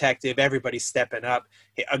 individual detective, everybody's stepping up.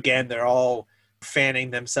 Again, they're all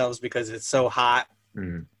fanning themselves because it's so hot. yeah.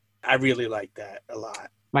 Mhm. I really like that a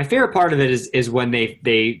lot. My favorite part of it is when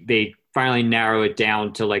they finally narrow it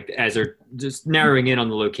down to like, as they're just narrowing in on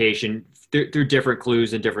the location through different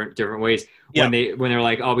clues in different ways. Yeah. When they're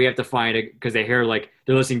like, oh, we have to find it, because they hear like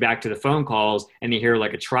they're listening back to the phone calls and they hear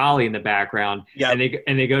like a trolley in the background. Yeah. And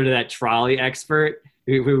they go to that trolley expert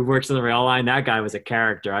who works on the rail line. That guy was a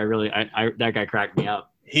character. That guy cracked me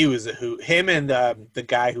up. He was a hoot. Him and the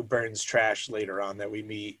guy who burns trash later on that we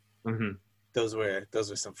meet. Hmm Those were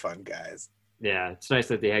some fun guys. Yeah, it's nice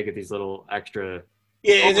that they had get these little extra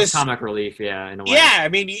Yeah, almost comic relief. Yeah, in a way. Yeah, I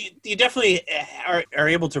mean, you definitely are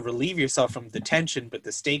able to relieve yourself from the tension, but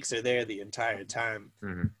the stakes are there the entire time.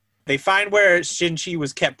 Mhm. They find where Shinji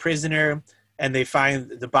was kept prisoner, and they find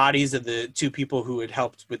the bodies of the two people who had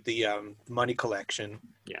helped with the money collection.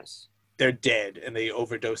 Yes. They're dead, and they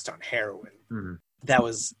overdosed on heroin. Mhm. That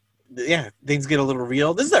was, yeah, things get a little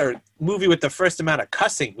real. This is our movie with the first amount of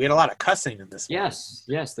cussing. We had a lot of cussing in this one.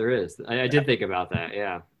 Yes, there is. I did think about that.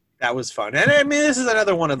 Yeah. That was fun. And I mean, this is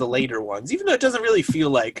another one of the later ones, even though it doesn't really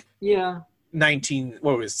feel like Yeah.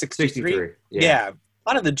 63? 63. Yeah. A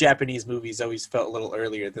lot of the Japanese movies always felt a little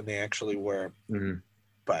earlier than they actually were, hmm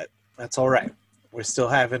but that's all right. We're still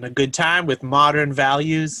having a good time with modern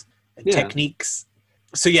values and Yeah. techniques.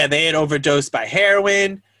 So yeah, they had overdosed by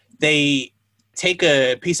heroin. They take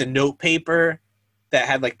a piece of note paper that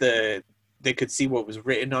had like they could see what was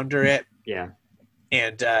written under it. Yeah.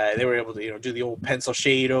 And they were able to, do the old pencil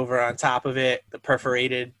shade over on top of it, the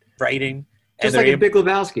perforated writing. Just And like they're in Big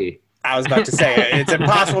Lebowski. I was about to say, it's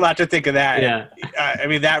impossible not to think of that. Yeah. I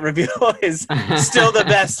mean, that reveal is still the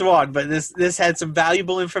best one, but this had some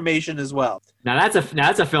valuable information as well. Now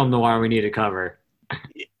that's a film noir we need to cover.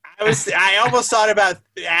 I almost thought about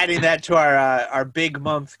adding that to our big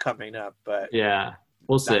month coming up, but Yeah.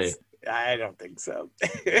 We'll see. I don't think so.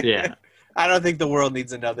 Yeah. I don't think the world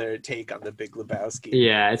needs another take on the Big Lebowski.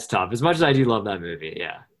 Yeah, it's tough. As much as I do love that movie,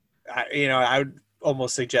 yeah. I would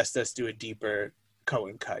almost suggest us do a deeper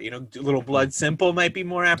Cohen cut. You know, a little Blood Simple might be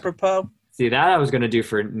more apropos. See, that I was going to do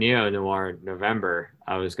for Neo Noir November.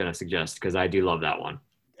 I was going to suggest because I do love that one.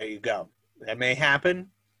 There you go. That may happen.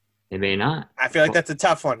 It may not. I feel like that's a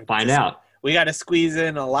tough one. Find out. We got to squeeze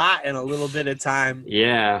in a lot in a little bit of time.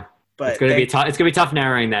 Yeah. But it's going to be tough. It's going to be tough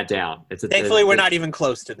narrowing that down. Thankfully, we're not even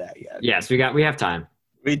close to that yet. Yes, we have time.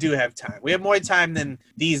 We do have time. We have more time than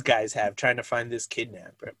these guys have trying to find this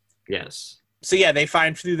kidnapper. Yes. So yeah, they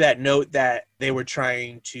find through that note that they were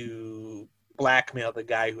trying to blackmail the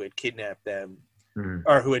guy who had kidnapped them,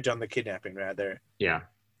 or who had done the kidnapping, rather. Yeah.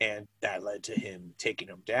 And that led to him taking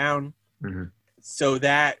them down. Mm-hmm. So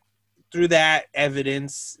that through that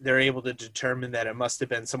evidence, they're able to determine that it must have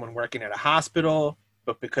been someone working at a hospital,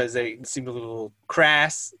 but because they seemed a little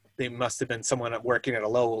crass, they must have been someone working at a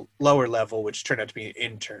lower level, which turned out to be an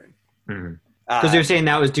intern. Because they're saying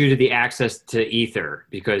that was due to the access to ether,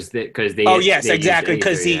 because they oh yes, they exactly,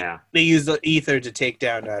 because they used the ether to take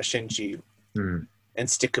down Shinji and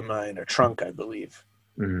stick him in a trunk, I believe.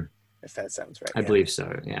 If that sounds right. I believe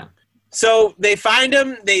so. Yeah. So they find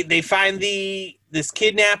him. They find this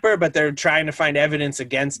kidnapper, but they're trying to find evidence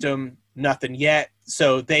against him. Nothing yet.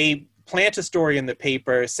 So they plant a story in the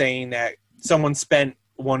paper saying that someone spent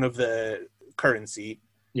one of the currency.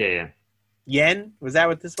 Yeah. Yen? Was that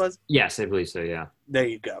what this was? Yes, I believe so, yeah. There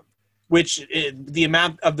you go. Which the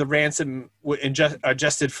amount of the ransom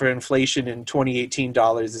adjusted for inflation in 2018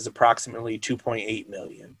 dollars is approximately $2.8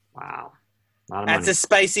 million. Wow. That's a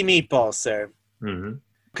spicy meatball, sir.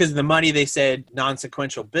 Because of the money, they said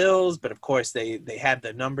non-sequential bills, but of course they had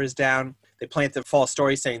the numbers down. They planted a false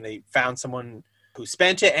story saying they found someone who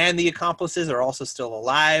spent it, and the accomplices are also still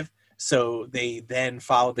alive. So they then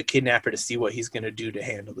follow the kidnapper to see what he's going to do to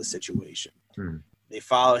handle the situation. They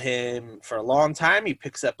follow him for a long time. He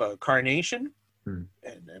picks up a carnation and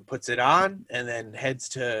puts it on, and then heads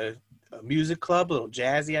to a music club, a little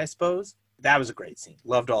jazzy, I suppose. That was a great scene.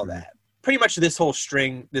 Loved all that. Pretty much this whole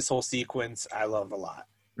sequence, I love a lot.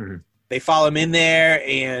 They follow him in there,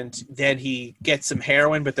 and then he gets some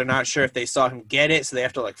heroin, but they're not sure if they saw him get it, so they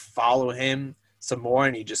have to like follow him some more,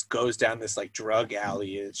 and he just goes down this like drug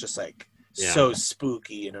alley. It's just like so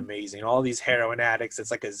spooky and amazing. All these heroin addicts. It's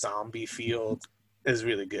like a zombie field. It's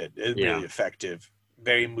really good. It's really effective.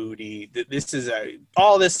 Very moody. This is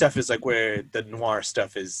all this stuff is like where the noir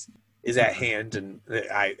stuff is at hand, and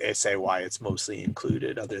I say why it's mostly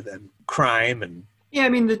included, other than crime and. Yeah, I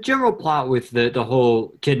mean, the general plot with the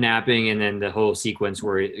whole kidnapping and then the whole sequence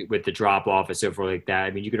where with the drop off and so forth like that.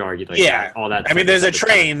 I mean, you could argue like all that. I mean, there's a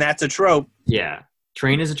train. That's a trope. Yeah.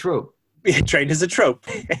 Train is a trope. Train is a trope.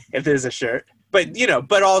 If there's a shirt. But,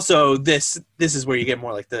 but also this is where you get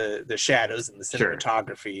more like the shadows and the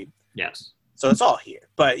cinematography. Sure. Yes. So it's all here.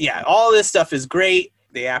 But yeah, all this stuff is great.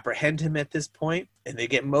 They apprehend him at this point, and they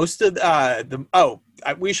get most of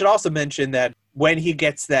we should also mention that when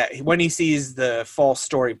he sees the false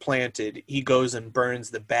story planted, he goes and burns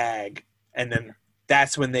the bag, and then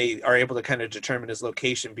that's when they are able to kind of determine his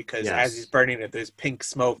location, because as he's burning it, there's pink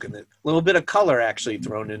smoke and a little bit of color actually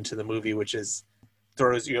thrown into the movie, which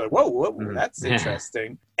throws you like, whoa, that's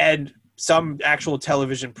interesting. And some actual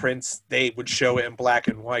television prints, they would show it in black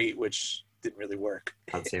and white, which didn't really work.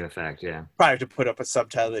 Not the same effect, yeah. Probably have to put up a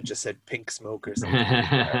subtitle that just said pink smoke or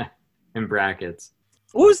something. In brackets.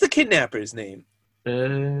 What was the kidnapper's name?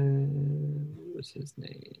 What was his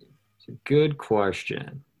name? It's a good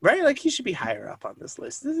question. Right? Like, he should be higher up on this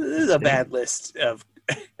list. This is a bad list of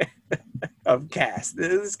cast.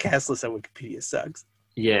 This cast list on Wikipedia sucks.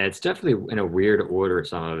 Yeah, it's definitely in a weird order,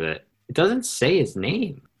 some of it. It doesn't say his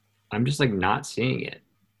name. I'm just, like, not seeing it.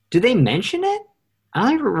 Did they mention it? I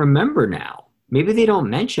don't even remember now. Maybe they don't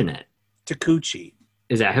mention it. Takuchi.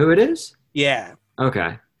 Is that who it is? Yeah.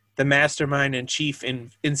 Okay. The mastermind and chief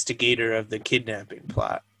instigator of the kidnapping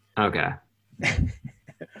plot. Okay.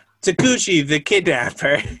 Takuchi, the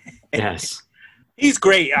kidnapper. Yes. He's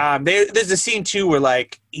great. There's a scene too where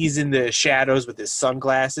like he's in the shadows with his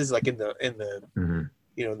sunglasses, like in the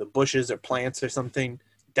the bushes or plants or something.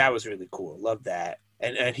 That was really cool. Love that.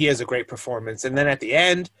 And he has a great performance. And then at the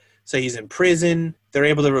end, so he's in prison. They're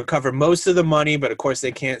able to recover most of the money, but of course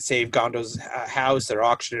they can't save Gondo's house. They're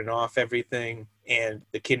auctioning off everything. And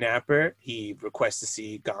the kidnapper, he requests to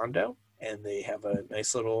see Gondo, and they have a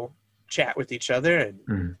nice little chat with each other.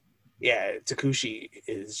 And yeah, Takushi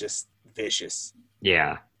is just vicious.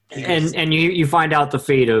 Yeah. And you find out the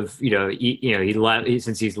fate of, he left,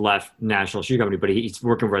 since he's left National Shoe Company, but he's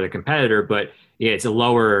working for the competitor, but yeah, it's a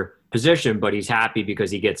lower position, but he's happy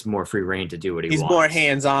because he gets more free reign to do what he wants. He's more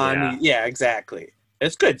hands-on. Yeah, exactly.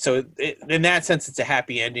 It's good. So in that sense, it's a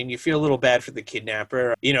happy ending. You feel a little bad for the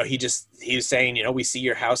kidnapper. You know, he was saying, you know, we see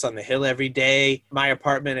your house on the hill every day. My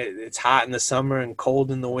apartment, it's hot in the summer and cold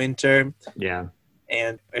in the winter. Yeah.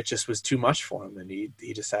 And it just was too much for him. And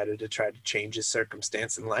he decided to try to change his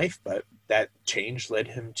circumstance in life. But that change led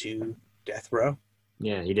him to death row.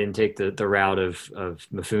 Yeah, he didn't take the route of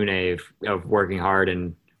Mifune of working hard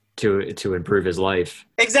and to improve his life.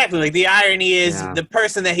 Exactly. Like the irony is the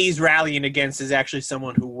person that he's rallying against is actually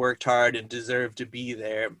someone who worked hard and deserved to be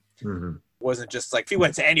there. Mm-hmm. Wasn't just like if he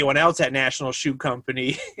went to anyone else at National Shoe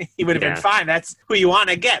Company, he would have been fine. That's who you want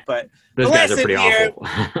to get. But those guys are pretty awful.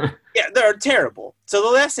 Yeah, they're terrible. So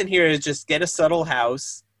the lesson here is just get a subtle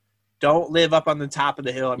house. Don't live up on the top of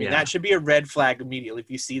the hill. I mean, that should be a red flag immediately.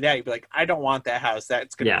 If you see that, you'd be like, I don't want that house.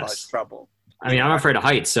 That's going to cause trouble. I mean, I'm afraid of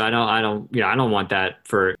heights, so I don't want that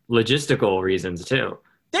for logistical reasons too.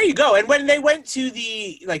 There you go. And when they went to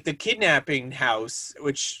the kidnapping house,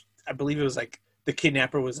 which I believe it was like the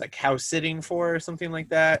kidnapper was like house sitting for or something like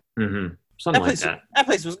that. Mm-hmm. Something like that. That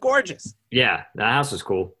place was gorgeous. Yeah, that house was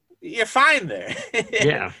cool. You're fine there.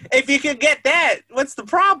 Yeah. If you could get that, what's the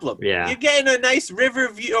problem? Yeah. You're getting a nice river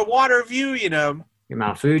view, a water view, you know. You got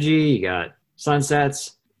Mount Fuji, you got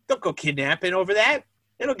sunsets. Don't go kidnapping over that.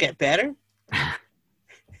 It'll get better.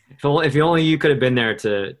 If only you could have been there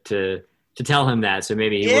to tell him that, so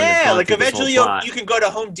maybe he wouldn't have like eventually you can go to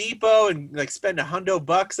Home Depot and like spend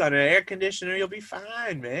 $100 on an air conditioner. You'll be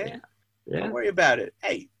fine, man. Yeah. Don't worry about it.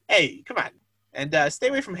 Hey, come on, and stay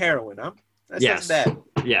away from heroin, huh? That's not bad.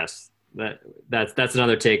 Yes, that's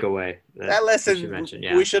another takeaway. That lesson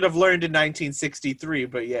we should have learned in 1963,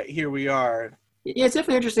 but yet here we are. Yeah, it's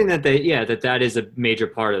definitely interesting that that is a major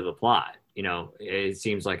part of the plot. You know, it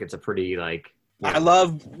seems like it's a pretty I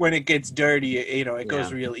love when it gets dirty. You know, it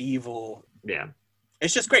goes real evil. Yeah,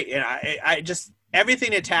 it's just great. And I just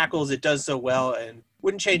everything it tackles, it does so well, and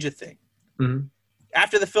wouldn't change a thing. Mm-hmm.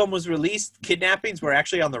 After the film was released, kidnappings were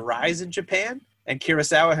actually on the rise in Japan, and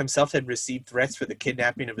Kurosawa himself had received threats for the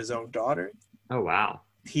kidnapping of his own daughter. Oh, wow.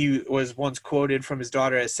 He was once quoted from his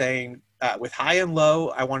daughter as saying, with high and low,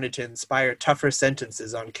 I wanted to inspire tougher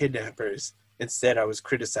sentences on kidnappers. Instead, I was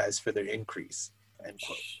criticized for their increase. End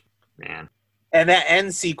quote. Man. And that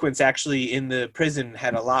end sequence actually in the prison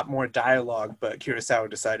had a lot more dialogue, but Kurosawa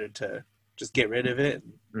decided to just get rid of it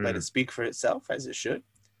and let it speak for itself, as it should.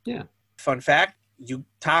 Yeah. Fun fact,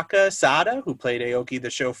 Yutaka Sada, who played Aoki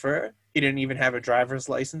the chauffeur, he didn't even have a driver's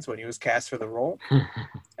license when he was cast for the role.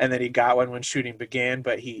 And then he got one when shooting began,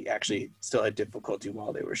 but he actually still had difficulty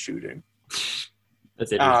while they were shooting.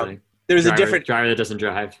 That's interesting. There's a different driver that doesn't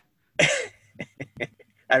drive.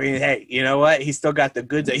 I mean, hey, you know what? He still got the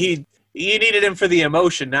goods. You needed him for the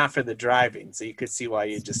emotion, not for the driving. So you could see why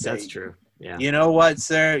you just say, that's true. Yeah. You know what,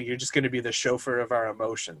 sir? You're just going to be the chauffeur of our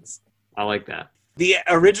emotions. I like that. The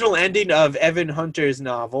original ending of Evan Hunter's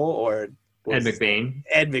novel, or Ed McBain.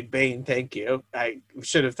 Ed McBain, thank you. I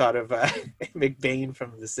should have thought of McBain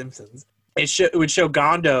from The Simpsons. It would show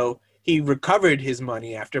Gondo, he recovered his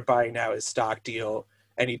money after buying out his stock deal,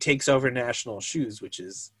 and he takes over National Shoes, which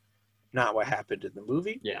is not what happened in the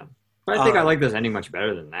movie. Yeah. But I think I like this ending much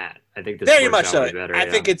better than that. I think this very much so. Better, I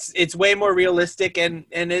think it's way more realistic, and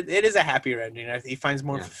it is a happier ending. He finds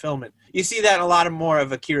more fulfillment. You see that in a lot more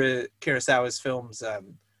of Akira Kurosawa's films. I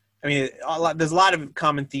mean, there's a lot of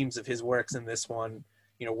common themes of his works in this one.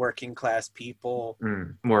 You know, working class people,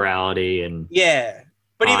 morality, and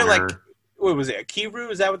but honor. Even like what was it? Kiru?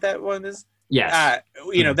 Is that what that one is? Yes.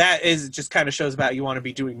 You know, that is just kind of shows about you want to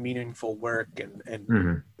be doing meaningful work,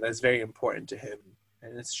 and that's very important to him.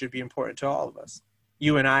 And this should be important to all of us.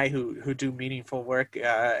 You and I who do meaningful work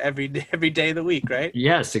every day of the week, right?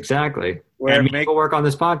 Yes, exactly. And meaningful work on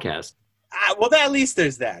this podcast. Well, at least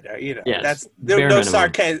there's that. You know, yes, no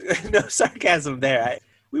sarcasm there.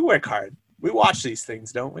 We work hard. We watch these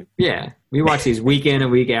things, don't we? Yeah, we watch these week in and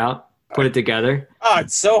week out. Put it together. Oh,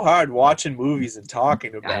 it's so hard watching movies and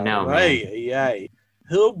talking about. I know, man.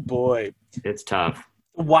 Oh boy, it's tough.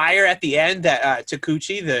 The wire at the end that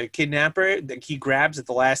Takuchi, the kidnapper, that he grabs at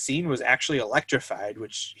the last scene was actually electrified,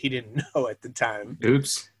 which he didn't know at the time.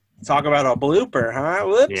 Oops. Talk about a blooper, huh?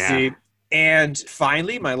 Whoopsie. Yeah. And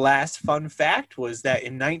finally, my last fun fact was that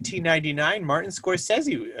in 1999, Martin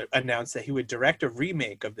Scorsese announced that he would direct a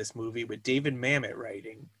remake of this movie with David Mamet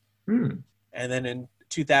writing. And then in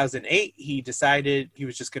 2008, he decided he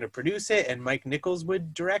was just going to produce it and Mike Nichols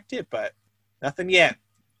would direct it, but nothing yet.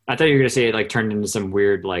 I thought you were going to say it turned into some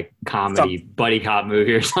weird comedy buddy cop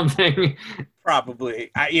movie or something.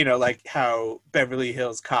 Probably. Like how Beverly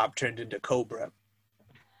Hills Cop turned into Cobra.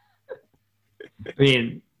 I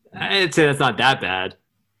mean, I'd say that's not that bad.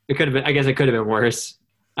 It could have been. I guess it could have been worse.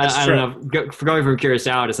 I don't know. Going from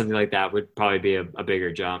Kurosawa to something like that would probably be a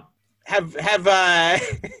bigger jump. Have have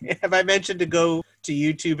I mentioned to go to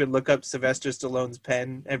YouTube and look up Sylvester Stallone's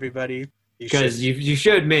pen? Everybody, because you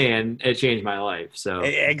showed me and it changed my life. So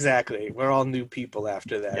exactly, we're all new people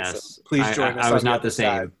after that. Yes, so please join us. I was not the same.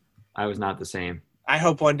 Side. I was not the same. I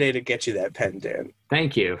hope one day to get you that pen, Dan.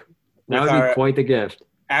 Thank you. That would be quite the gift.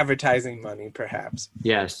 Advertising money, perhaps.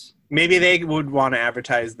 Yes. Maybe they would want to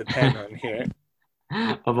advertise the pen on here.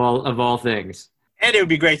 Of all things. And it would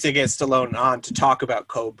be great to get Stallone on to talk about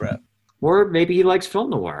Cobra. Or maybe he likes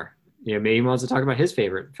film noir. Maybe he wants to talk about his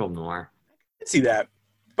favorite film noir. I can see that.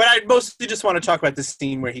 But I mostly just want to talk about the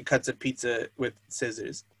scene where he cuts a pizza with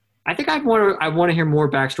scissors. I think I want to hear more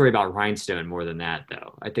backstory about Rhinestone more than that,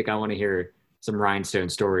 though. I think I want to hear some Rhinestone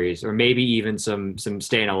stories, or maybe even some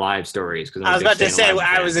Staying Alive stories. I was about to say,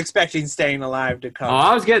 I was expecting Staying Alive to come. Oh,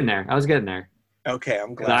 I was getting there. Okay,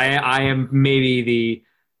 I'm glad. I am maybe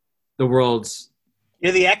the world's...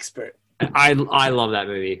 You're the expert. I love that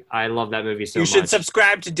movie. I love that movie so much. You should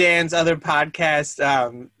subscribe to Dan's other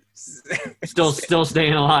podcast. Still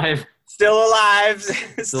Staying Alive. Still alive.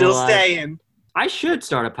 Still staying. I should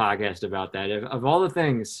start a podcast about that. Of all the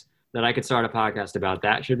things that I could start a podcast about,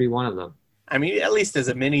 that should be one of them. I mean, at least as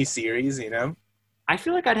a mini series, I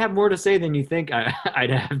feel like I'd have more to say than you think I'd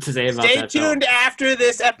have to say about that. Stay tuned after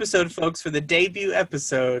this episode, folks, for the debut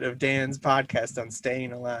episode of Dan's podcast on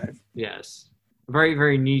Staying Alive. Yes. Very,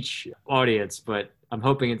 very niche audience, but I'm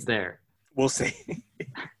hoping it's there. We'll see.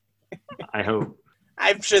 I hope.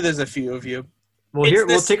 I'm sure there's a few of you. Well,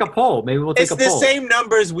 we'll take a poll. Maybe we'll take a poll. It's the same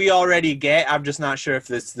numbers we already get. I'm just not sure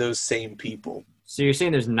if it's those same people. So you're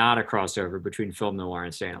saying there's not a crossover between film noir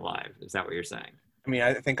and Staying Alive? Is that what you're saying? I mean,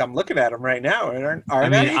 I think I'm looking at them right now. Aren't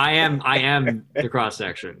I am the cross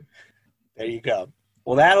section. There you go.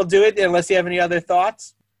 Well, that'll do it. Unless you have any other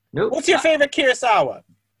thoughts. Nope. What's your favorite Kurosawa?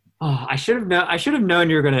 Oh, I should have known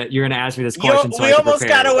you're gonna ask me this question. We almost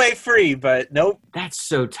got away free, but nope. That's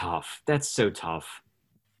so tough.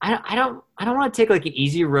 I don't want to take like an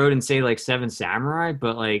easy road and say like Seven Samurai,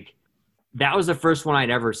 but like that was the first one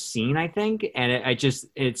I'd ever seen, I think, and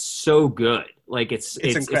it's so good. Like it's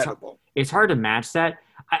incredible. It's hard to match that.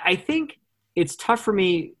 I think it's tough for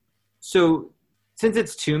me. So since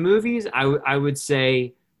it's two movies, I would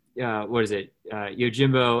say what is it?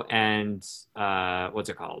 Yojimbo and what's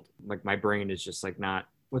it called? Like my brain is just like not.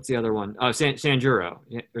 What's the other one? Oh, Sanjuro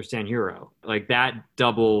or Sanjuro. Like that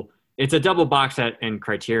double. It's a double box set in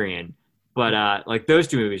Criterion, but like those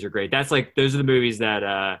two movies are great. That's like those are the movies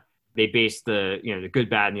that they base the the Good,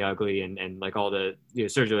 Bad, and the Ugly, and like all the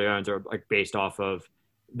Sergio Leone's are like based off of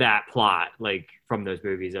that plot, like from those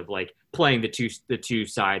movies of like playing the two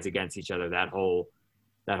sides against each other. That whole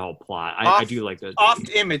plot. I do like those. Oft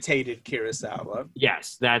imitated Kurosawa.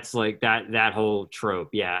 Yes, that's like that whole trope.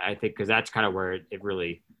 Yeah, I think because that's kind of where it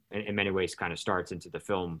really, in many ways, kind of starts into the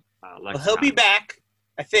film. Well, he'll be back.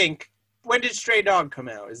 I think. When did Stray Dog come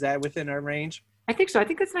out? Is that within our range? I think so. I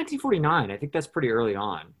think that's 1949. I think that's pretty early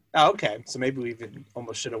on. Oh, okay. So maybe we even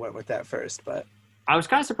almost should have went with that first, but I was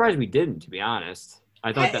kind of surprised we didn't, to be honest.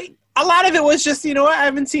 I thought that a lot of it was just, I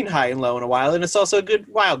haven't seen High and Low in a while, and it's also a good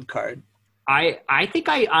wild card. I think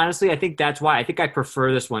that's why I think I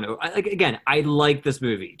prefer this one. I like this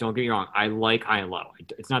movie. Don't get me wrong. I like High and Low.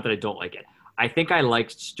 It's not that I don't like it. I think I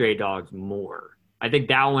liked Stray Dogs more. I think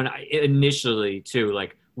that one initially too,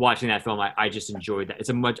 like watching that film, I just enjoyed that.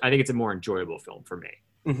 I think it's a more enjoyable film for me.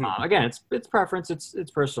 Mm-hmm. Again, it's preference,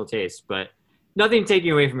 it's personal taste, but nothing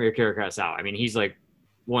taking away from Akira Kurosawa. I mean, he's like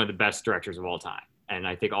one of the best directors of all time, and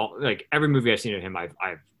I think every movie I've seen of him,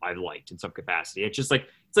 I've liked in some capacity. It's just like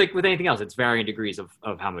it's like with anything else, it's varying degrees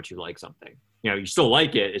of how much you like something. You still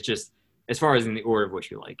like it. It's just as far as in the order of which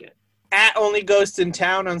you like it. At Only Ghost in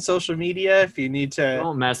Town on social media, if you need to.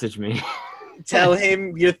 Don't message me. Tell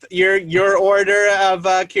him your order of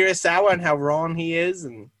Kurosawa and how wrong he is,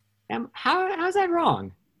 and how's that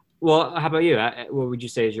wrong? Well, how about you? What would you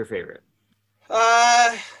say is your favorite?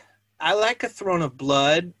 I like A Throne of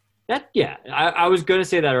Blood. I was going to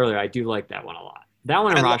say that earlier. I do like that one a lot. That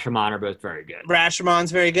one and Rashomon are both very good.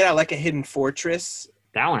 Rashomon's very good. I like A Hidden Fortress.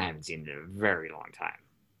 That one I haven't seen in a very long time.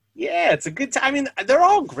 Yeah, it's a good time. I mean, they're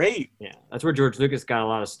all great. Yeah, that's where George Lucas got a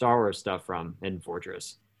lot of Star Wars stuff from, Hidden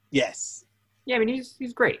Fortress. Yes. Yeah, I mean,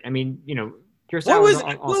 he's great. I mean,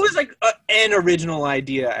 Kurosawa what was like an original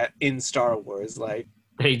idea in Star Wars? Like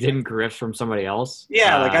that he didn't riff from somebody else?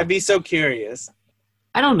 Yeah, I'd be so curious.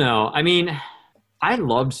 I don't know. I mean, I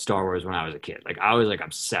loved Star Wars when I was a kid. Like I was like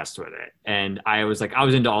obsessed with it, and I was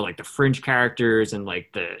into all like the fringe characters and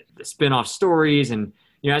like the spin-off stories. And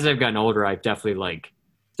as I've gotten older, I've definitely like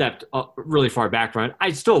stepped really far back from it.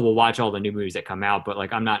 I still will watch all the new movies that come out, but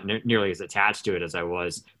like I'm not nearly as attached to it as I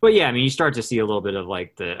was. But yeah, I mean, you start to see a little bit of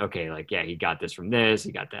like he got this from this,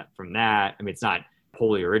 he got that from that. I mean, it's not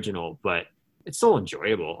wholly original, but it's still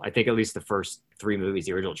enjoyable. I think at least the first 3 movies,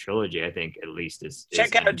 the original trilogy, I think at least is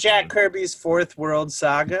check out Jack Kirby's Fourth World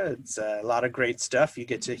Saga. It's a lot of great stuff. You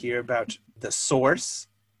get to hear about the Source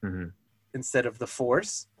instead of the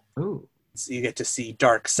Force. Ooh. So you get to see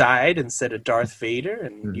Dark Side instead of Darth Vader,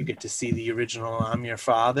 and you get to see the original "I'm Your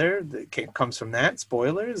Father" that comes from that.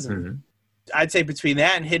 Spoilers. And I'd say between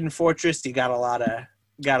that and Hidden Fortress, you got a lot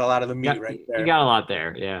of the meat right there. You got a lot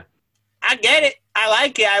there, yeah. I get it. I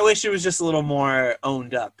like it. I wish it was just a little more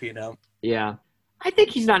owned up, you know. Yeah, I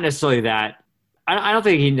think he's not necessarily that. I don't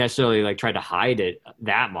think he necessarily like tried to hide it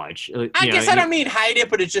that much. I guess I don't mean hide it,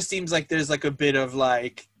 but it just seems like there's like a bit of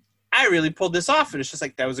like, I really pulled this off, and it's just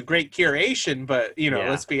like that was a great curation, but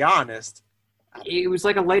let's be honest. It was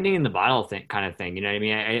like a lightning in the bottle kind of thing. You know what I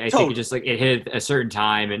mean? I think it just like it hit a certain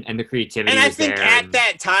time, and the creativity. And was I think there at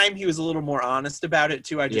that time he was a little more honest about it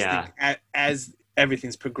too. I just think as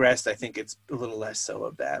everything's progressed, I think it's a little less so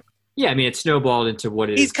of that. Yeah, I mean, it snowballed into what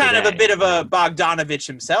it is. He's kind of a bit of a Bogdanovich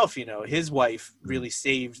himself, you know. His wife really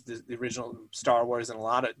saved the original Star Wars and a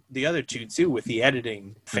lot of the other two too with the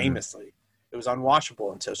editing. Famously, it was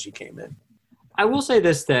unwatchable until she came in. I will say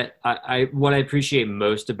this, that what I appreciate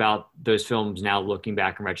most about those films now, looking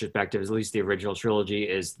back in retrospective, at least the original trilogy,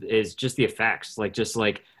 is just the effects,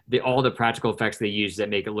 all the practical effects they use that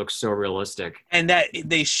make it look so realistic. And that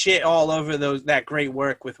they shit all over that great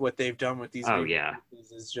work with what they've done with these. Oh yeah,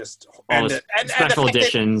 is just all special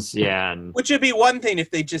editions, which would be one thing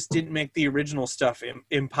if they just didn't make the original stuff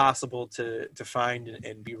impossible to find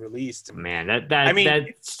and be released. Man,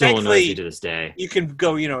 that still annoys me to this day. You can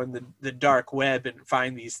go, in the dark web and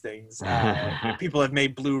find these things. People have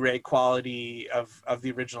made Blu-ray quality of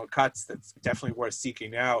the original cuts. That's definitely worth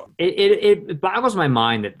seeking out. It boggles my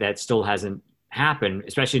mind that still hasn't happened,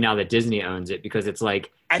 especially now that Disney owns it, because it's like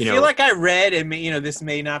I feel like I read, and this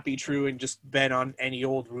may not be true and just been on any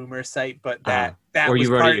old rumor site, but that or was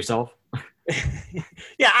you wrote it yourself.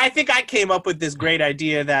 Yeah, I think I came up with this great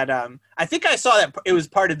idea that I think I saw that it was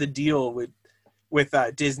part of the deal with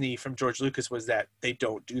Disney from George Lucas, was that they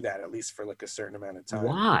don't do that, at least for like a certain amount of time.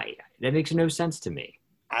 Why? That makes no sense to me.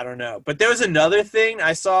 I don't know. But there was another thing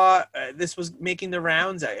I saw. This was making the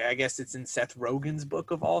rounds. I guess it's in Seth Rogen's book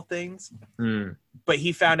of all things. But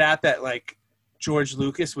he found out that like George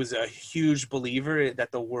Lucas was a huge believer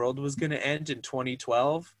that the world was going to end in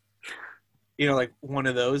 2012. Like one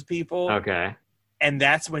of those people. Okay. And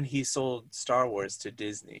that's when he sold Star Wars to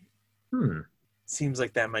Disney. Seems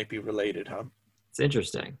like that might be related, huh? It's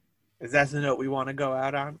interesting. Is that the note we want to go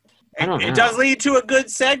out on? I don't know. It does lead to a good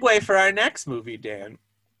segue for our next movie, Dan.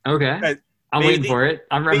 Okay. I'm waiting for it.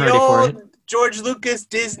 I'm ready for it. George Lucas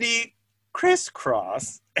Disney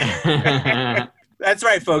crisscross. That's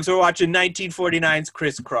right, folks. We're watching 1949's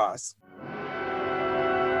Crisscross.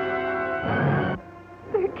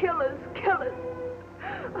 They're killers.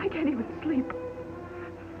 I can't even sleep.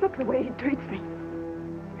 Look the way he treats me.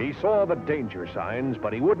 He saw the danger signs,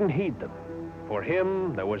 but he wouldn't heed them. For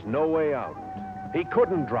him, there was no way out. He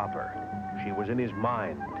couldn't drop her. She was in his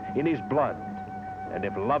mind, in his blood. And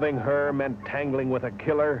if loving her meant tangling with a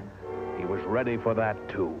killer, he was ready for that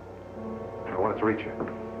too. I wanted to reach you.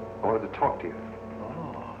 I wanted to talk to you.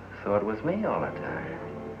 Oh, so it was me all the time.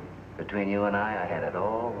 Between you and I had it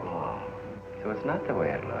all wrong. So it's not the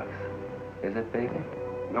way it looks. Is it, baby?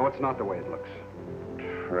 No, it's not the way it looks.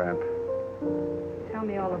 Tramp. Tell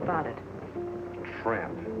me all about it.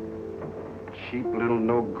 Tramp. Cheap little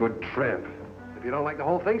no-good tramp. If you don't like the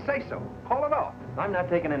whole thing, say so. Call it off. I'm not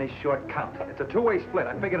taking any shortcut. It's a two-way split.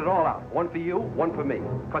 I figured it all out. One for you, one for me.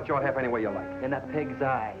 Cut your half any way you like. In a pig's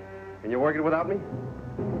eye. And you're working without me?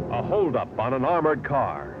 A holdup on an armored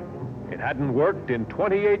car. It hadn't worked in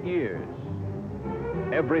 28 years.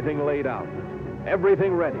 Everything laid out.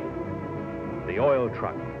 Everything ready. The oil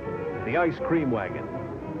truck. The ice cream wagon.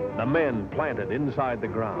 The men planted inside the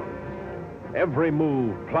ground. Every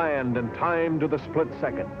move planned and timed to the split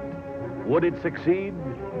second. Would it succeed?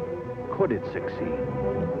 Could it succeed?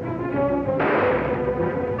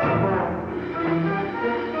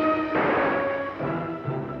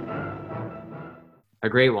 A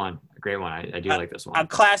great one. I do like this one. A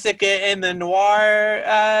classic in the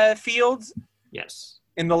noir fields. Yes.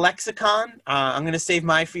 In the lexicon. I'm going to save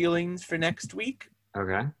my feelings for next week.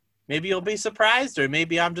 Okay. Maybe you'll be surprised, or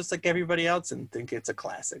maybe I'm just like everybody else and think it's a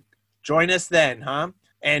classic. Join us then, huh?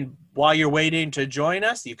 And while you're waiting to join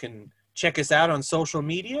us, you can check us out on social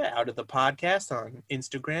media, Out of the Podcast on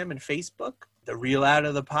Instagram and Facebook, The Real Out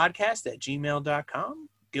of the Podcast at gmail.com.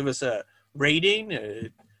 give us a rating,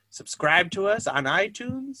 subscribe to us on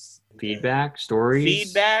iTunes. Feedback,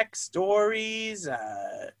 stories.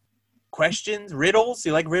 Questions, riddles.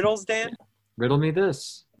 You like riddles, Dan? Riddle me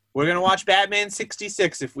this. We're going to watch Batman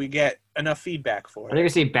 66 if we get enough feedback for it. I think I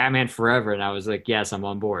see Batman Forever, and I was like, yes, I'm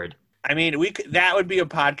on board. I mean, that would be a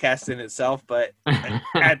podcast in itself, but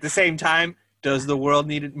at the same time, does the world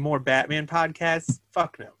need more Batman podcasts?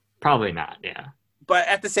 Fuck no. Probably not, yeah. But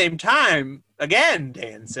at the same time, again,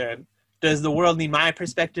 Dan said, does the world need my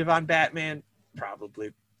perspective on Batman?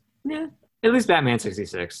 Probably. Yeah, at least Batman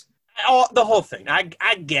 66. The whole thing.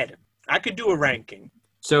 I get it. I could do a ranking.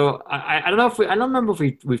 So I don't know if I don't remember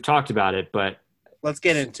if we've talked about it, but let's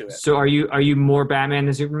get into it. So are you more Batman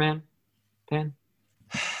than Superman, Dan?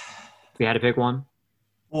 If you had to pick one.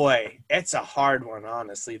 Boy, it's a hard one,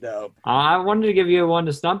 honestly, though. I wanted to give you one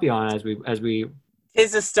to stump you on as we.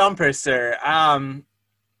 It's a stumper, sir.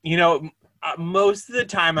 Most of the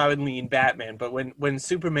time I would lean Batman, but when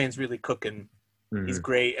Superman's really cooking, he's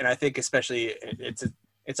great, and I think especially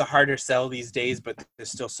it's a harder sell these days, but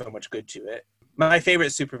there's still so much good to it. My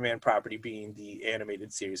favorite Superman property being the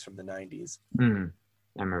animated series from the 90s. I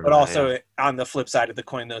remember. But also on the flip side of the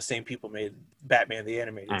coin, those same people made Batman the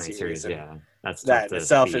animated series. Yeah, that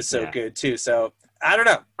itself is so good too. So I don't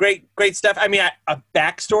know, great stuff. I mean,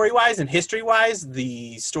 backstory wise and history wise,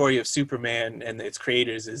 the story of Superman and its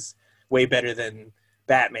creators is way better than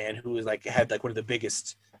Batman, who was had one of the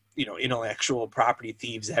biggest, intellectual property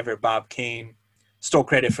thieves ever. Bob Kane stole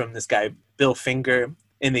credit from this guy Bill Finger.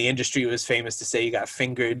 In the industry, it was famous to say you got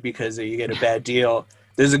fingered because you get a bad deal.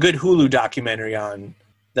 There's a good Hulu documentary on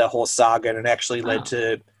the whole saga, and it actually led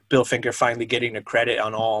to Bill Finger finally getting a credit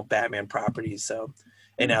on all Batman properties. So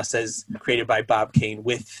it now says created by Bob Kane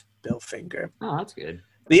with Bill Finger. Oh, that's good.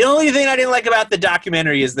 The only thing I didn't like about the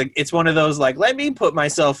documentary is that it's one of those let me put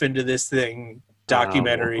myself into this thing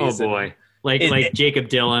documentaries. Oh boy. Like Jacob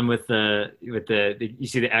Dylan with the you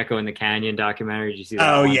see the Echo in the Canyon documentary. Did you see that?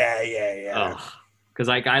 Oh one? Yeah. Oh. Because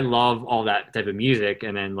I love all that type of music,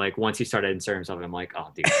 and then once he started inserting himself, I'm like, oh,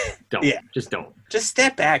 dude, don't, just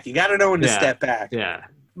step back. You got to know when to step back. Yeah,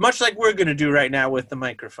 much like we're gonna do right now with the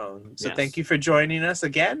microphone. So Thank you for joining us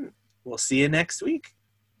again. We'll see you next week.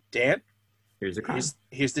 Dan, here's the crime.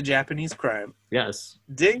 Here's the Japanese crime. Yes.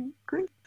 Ding.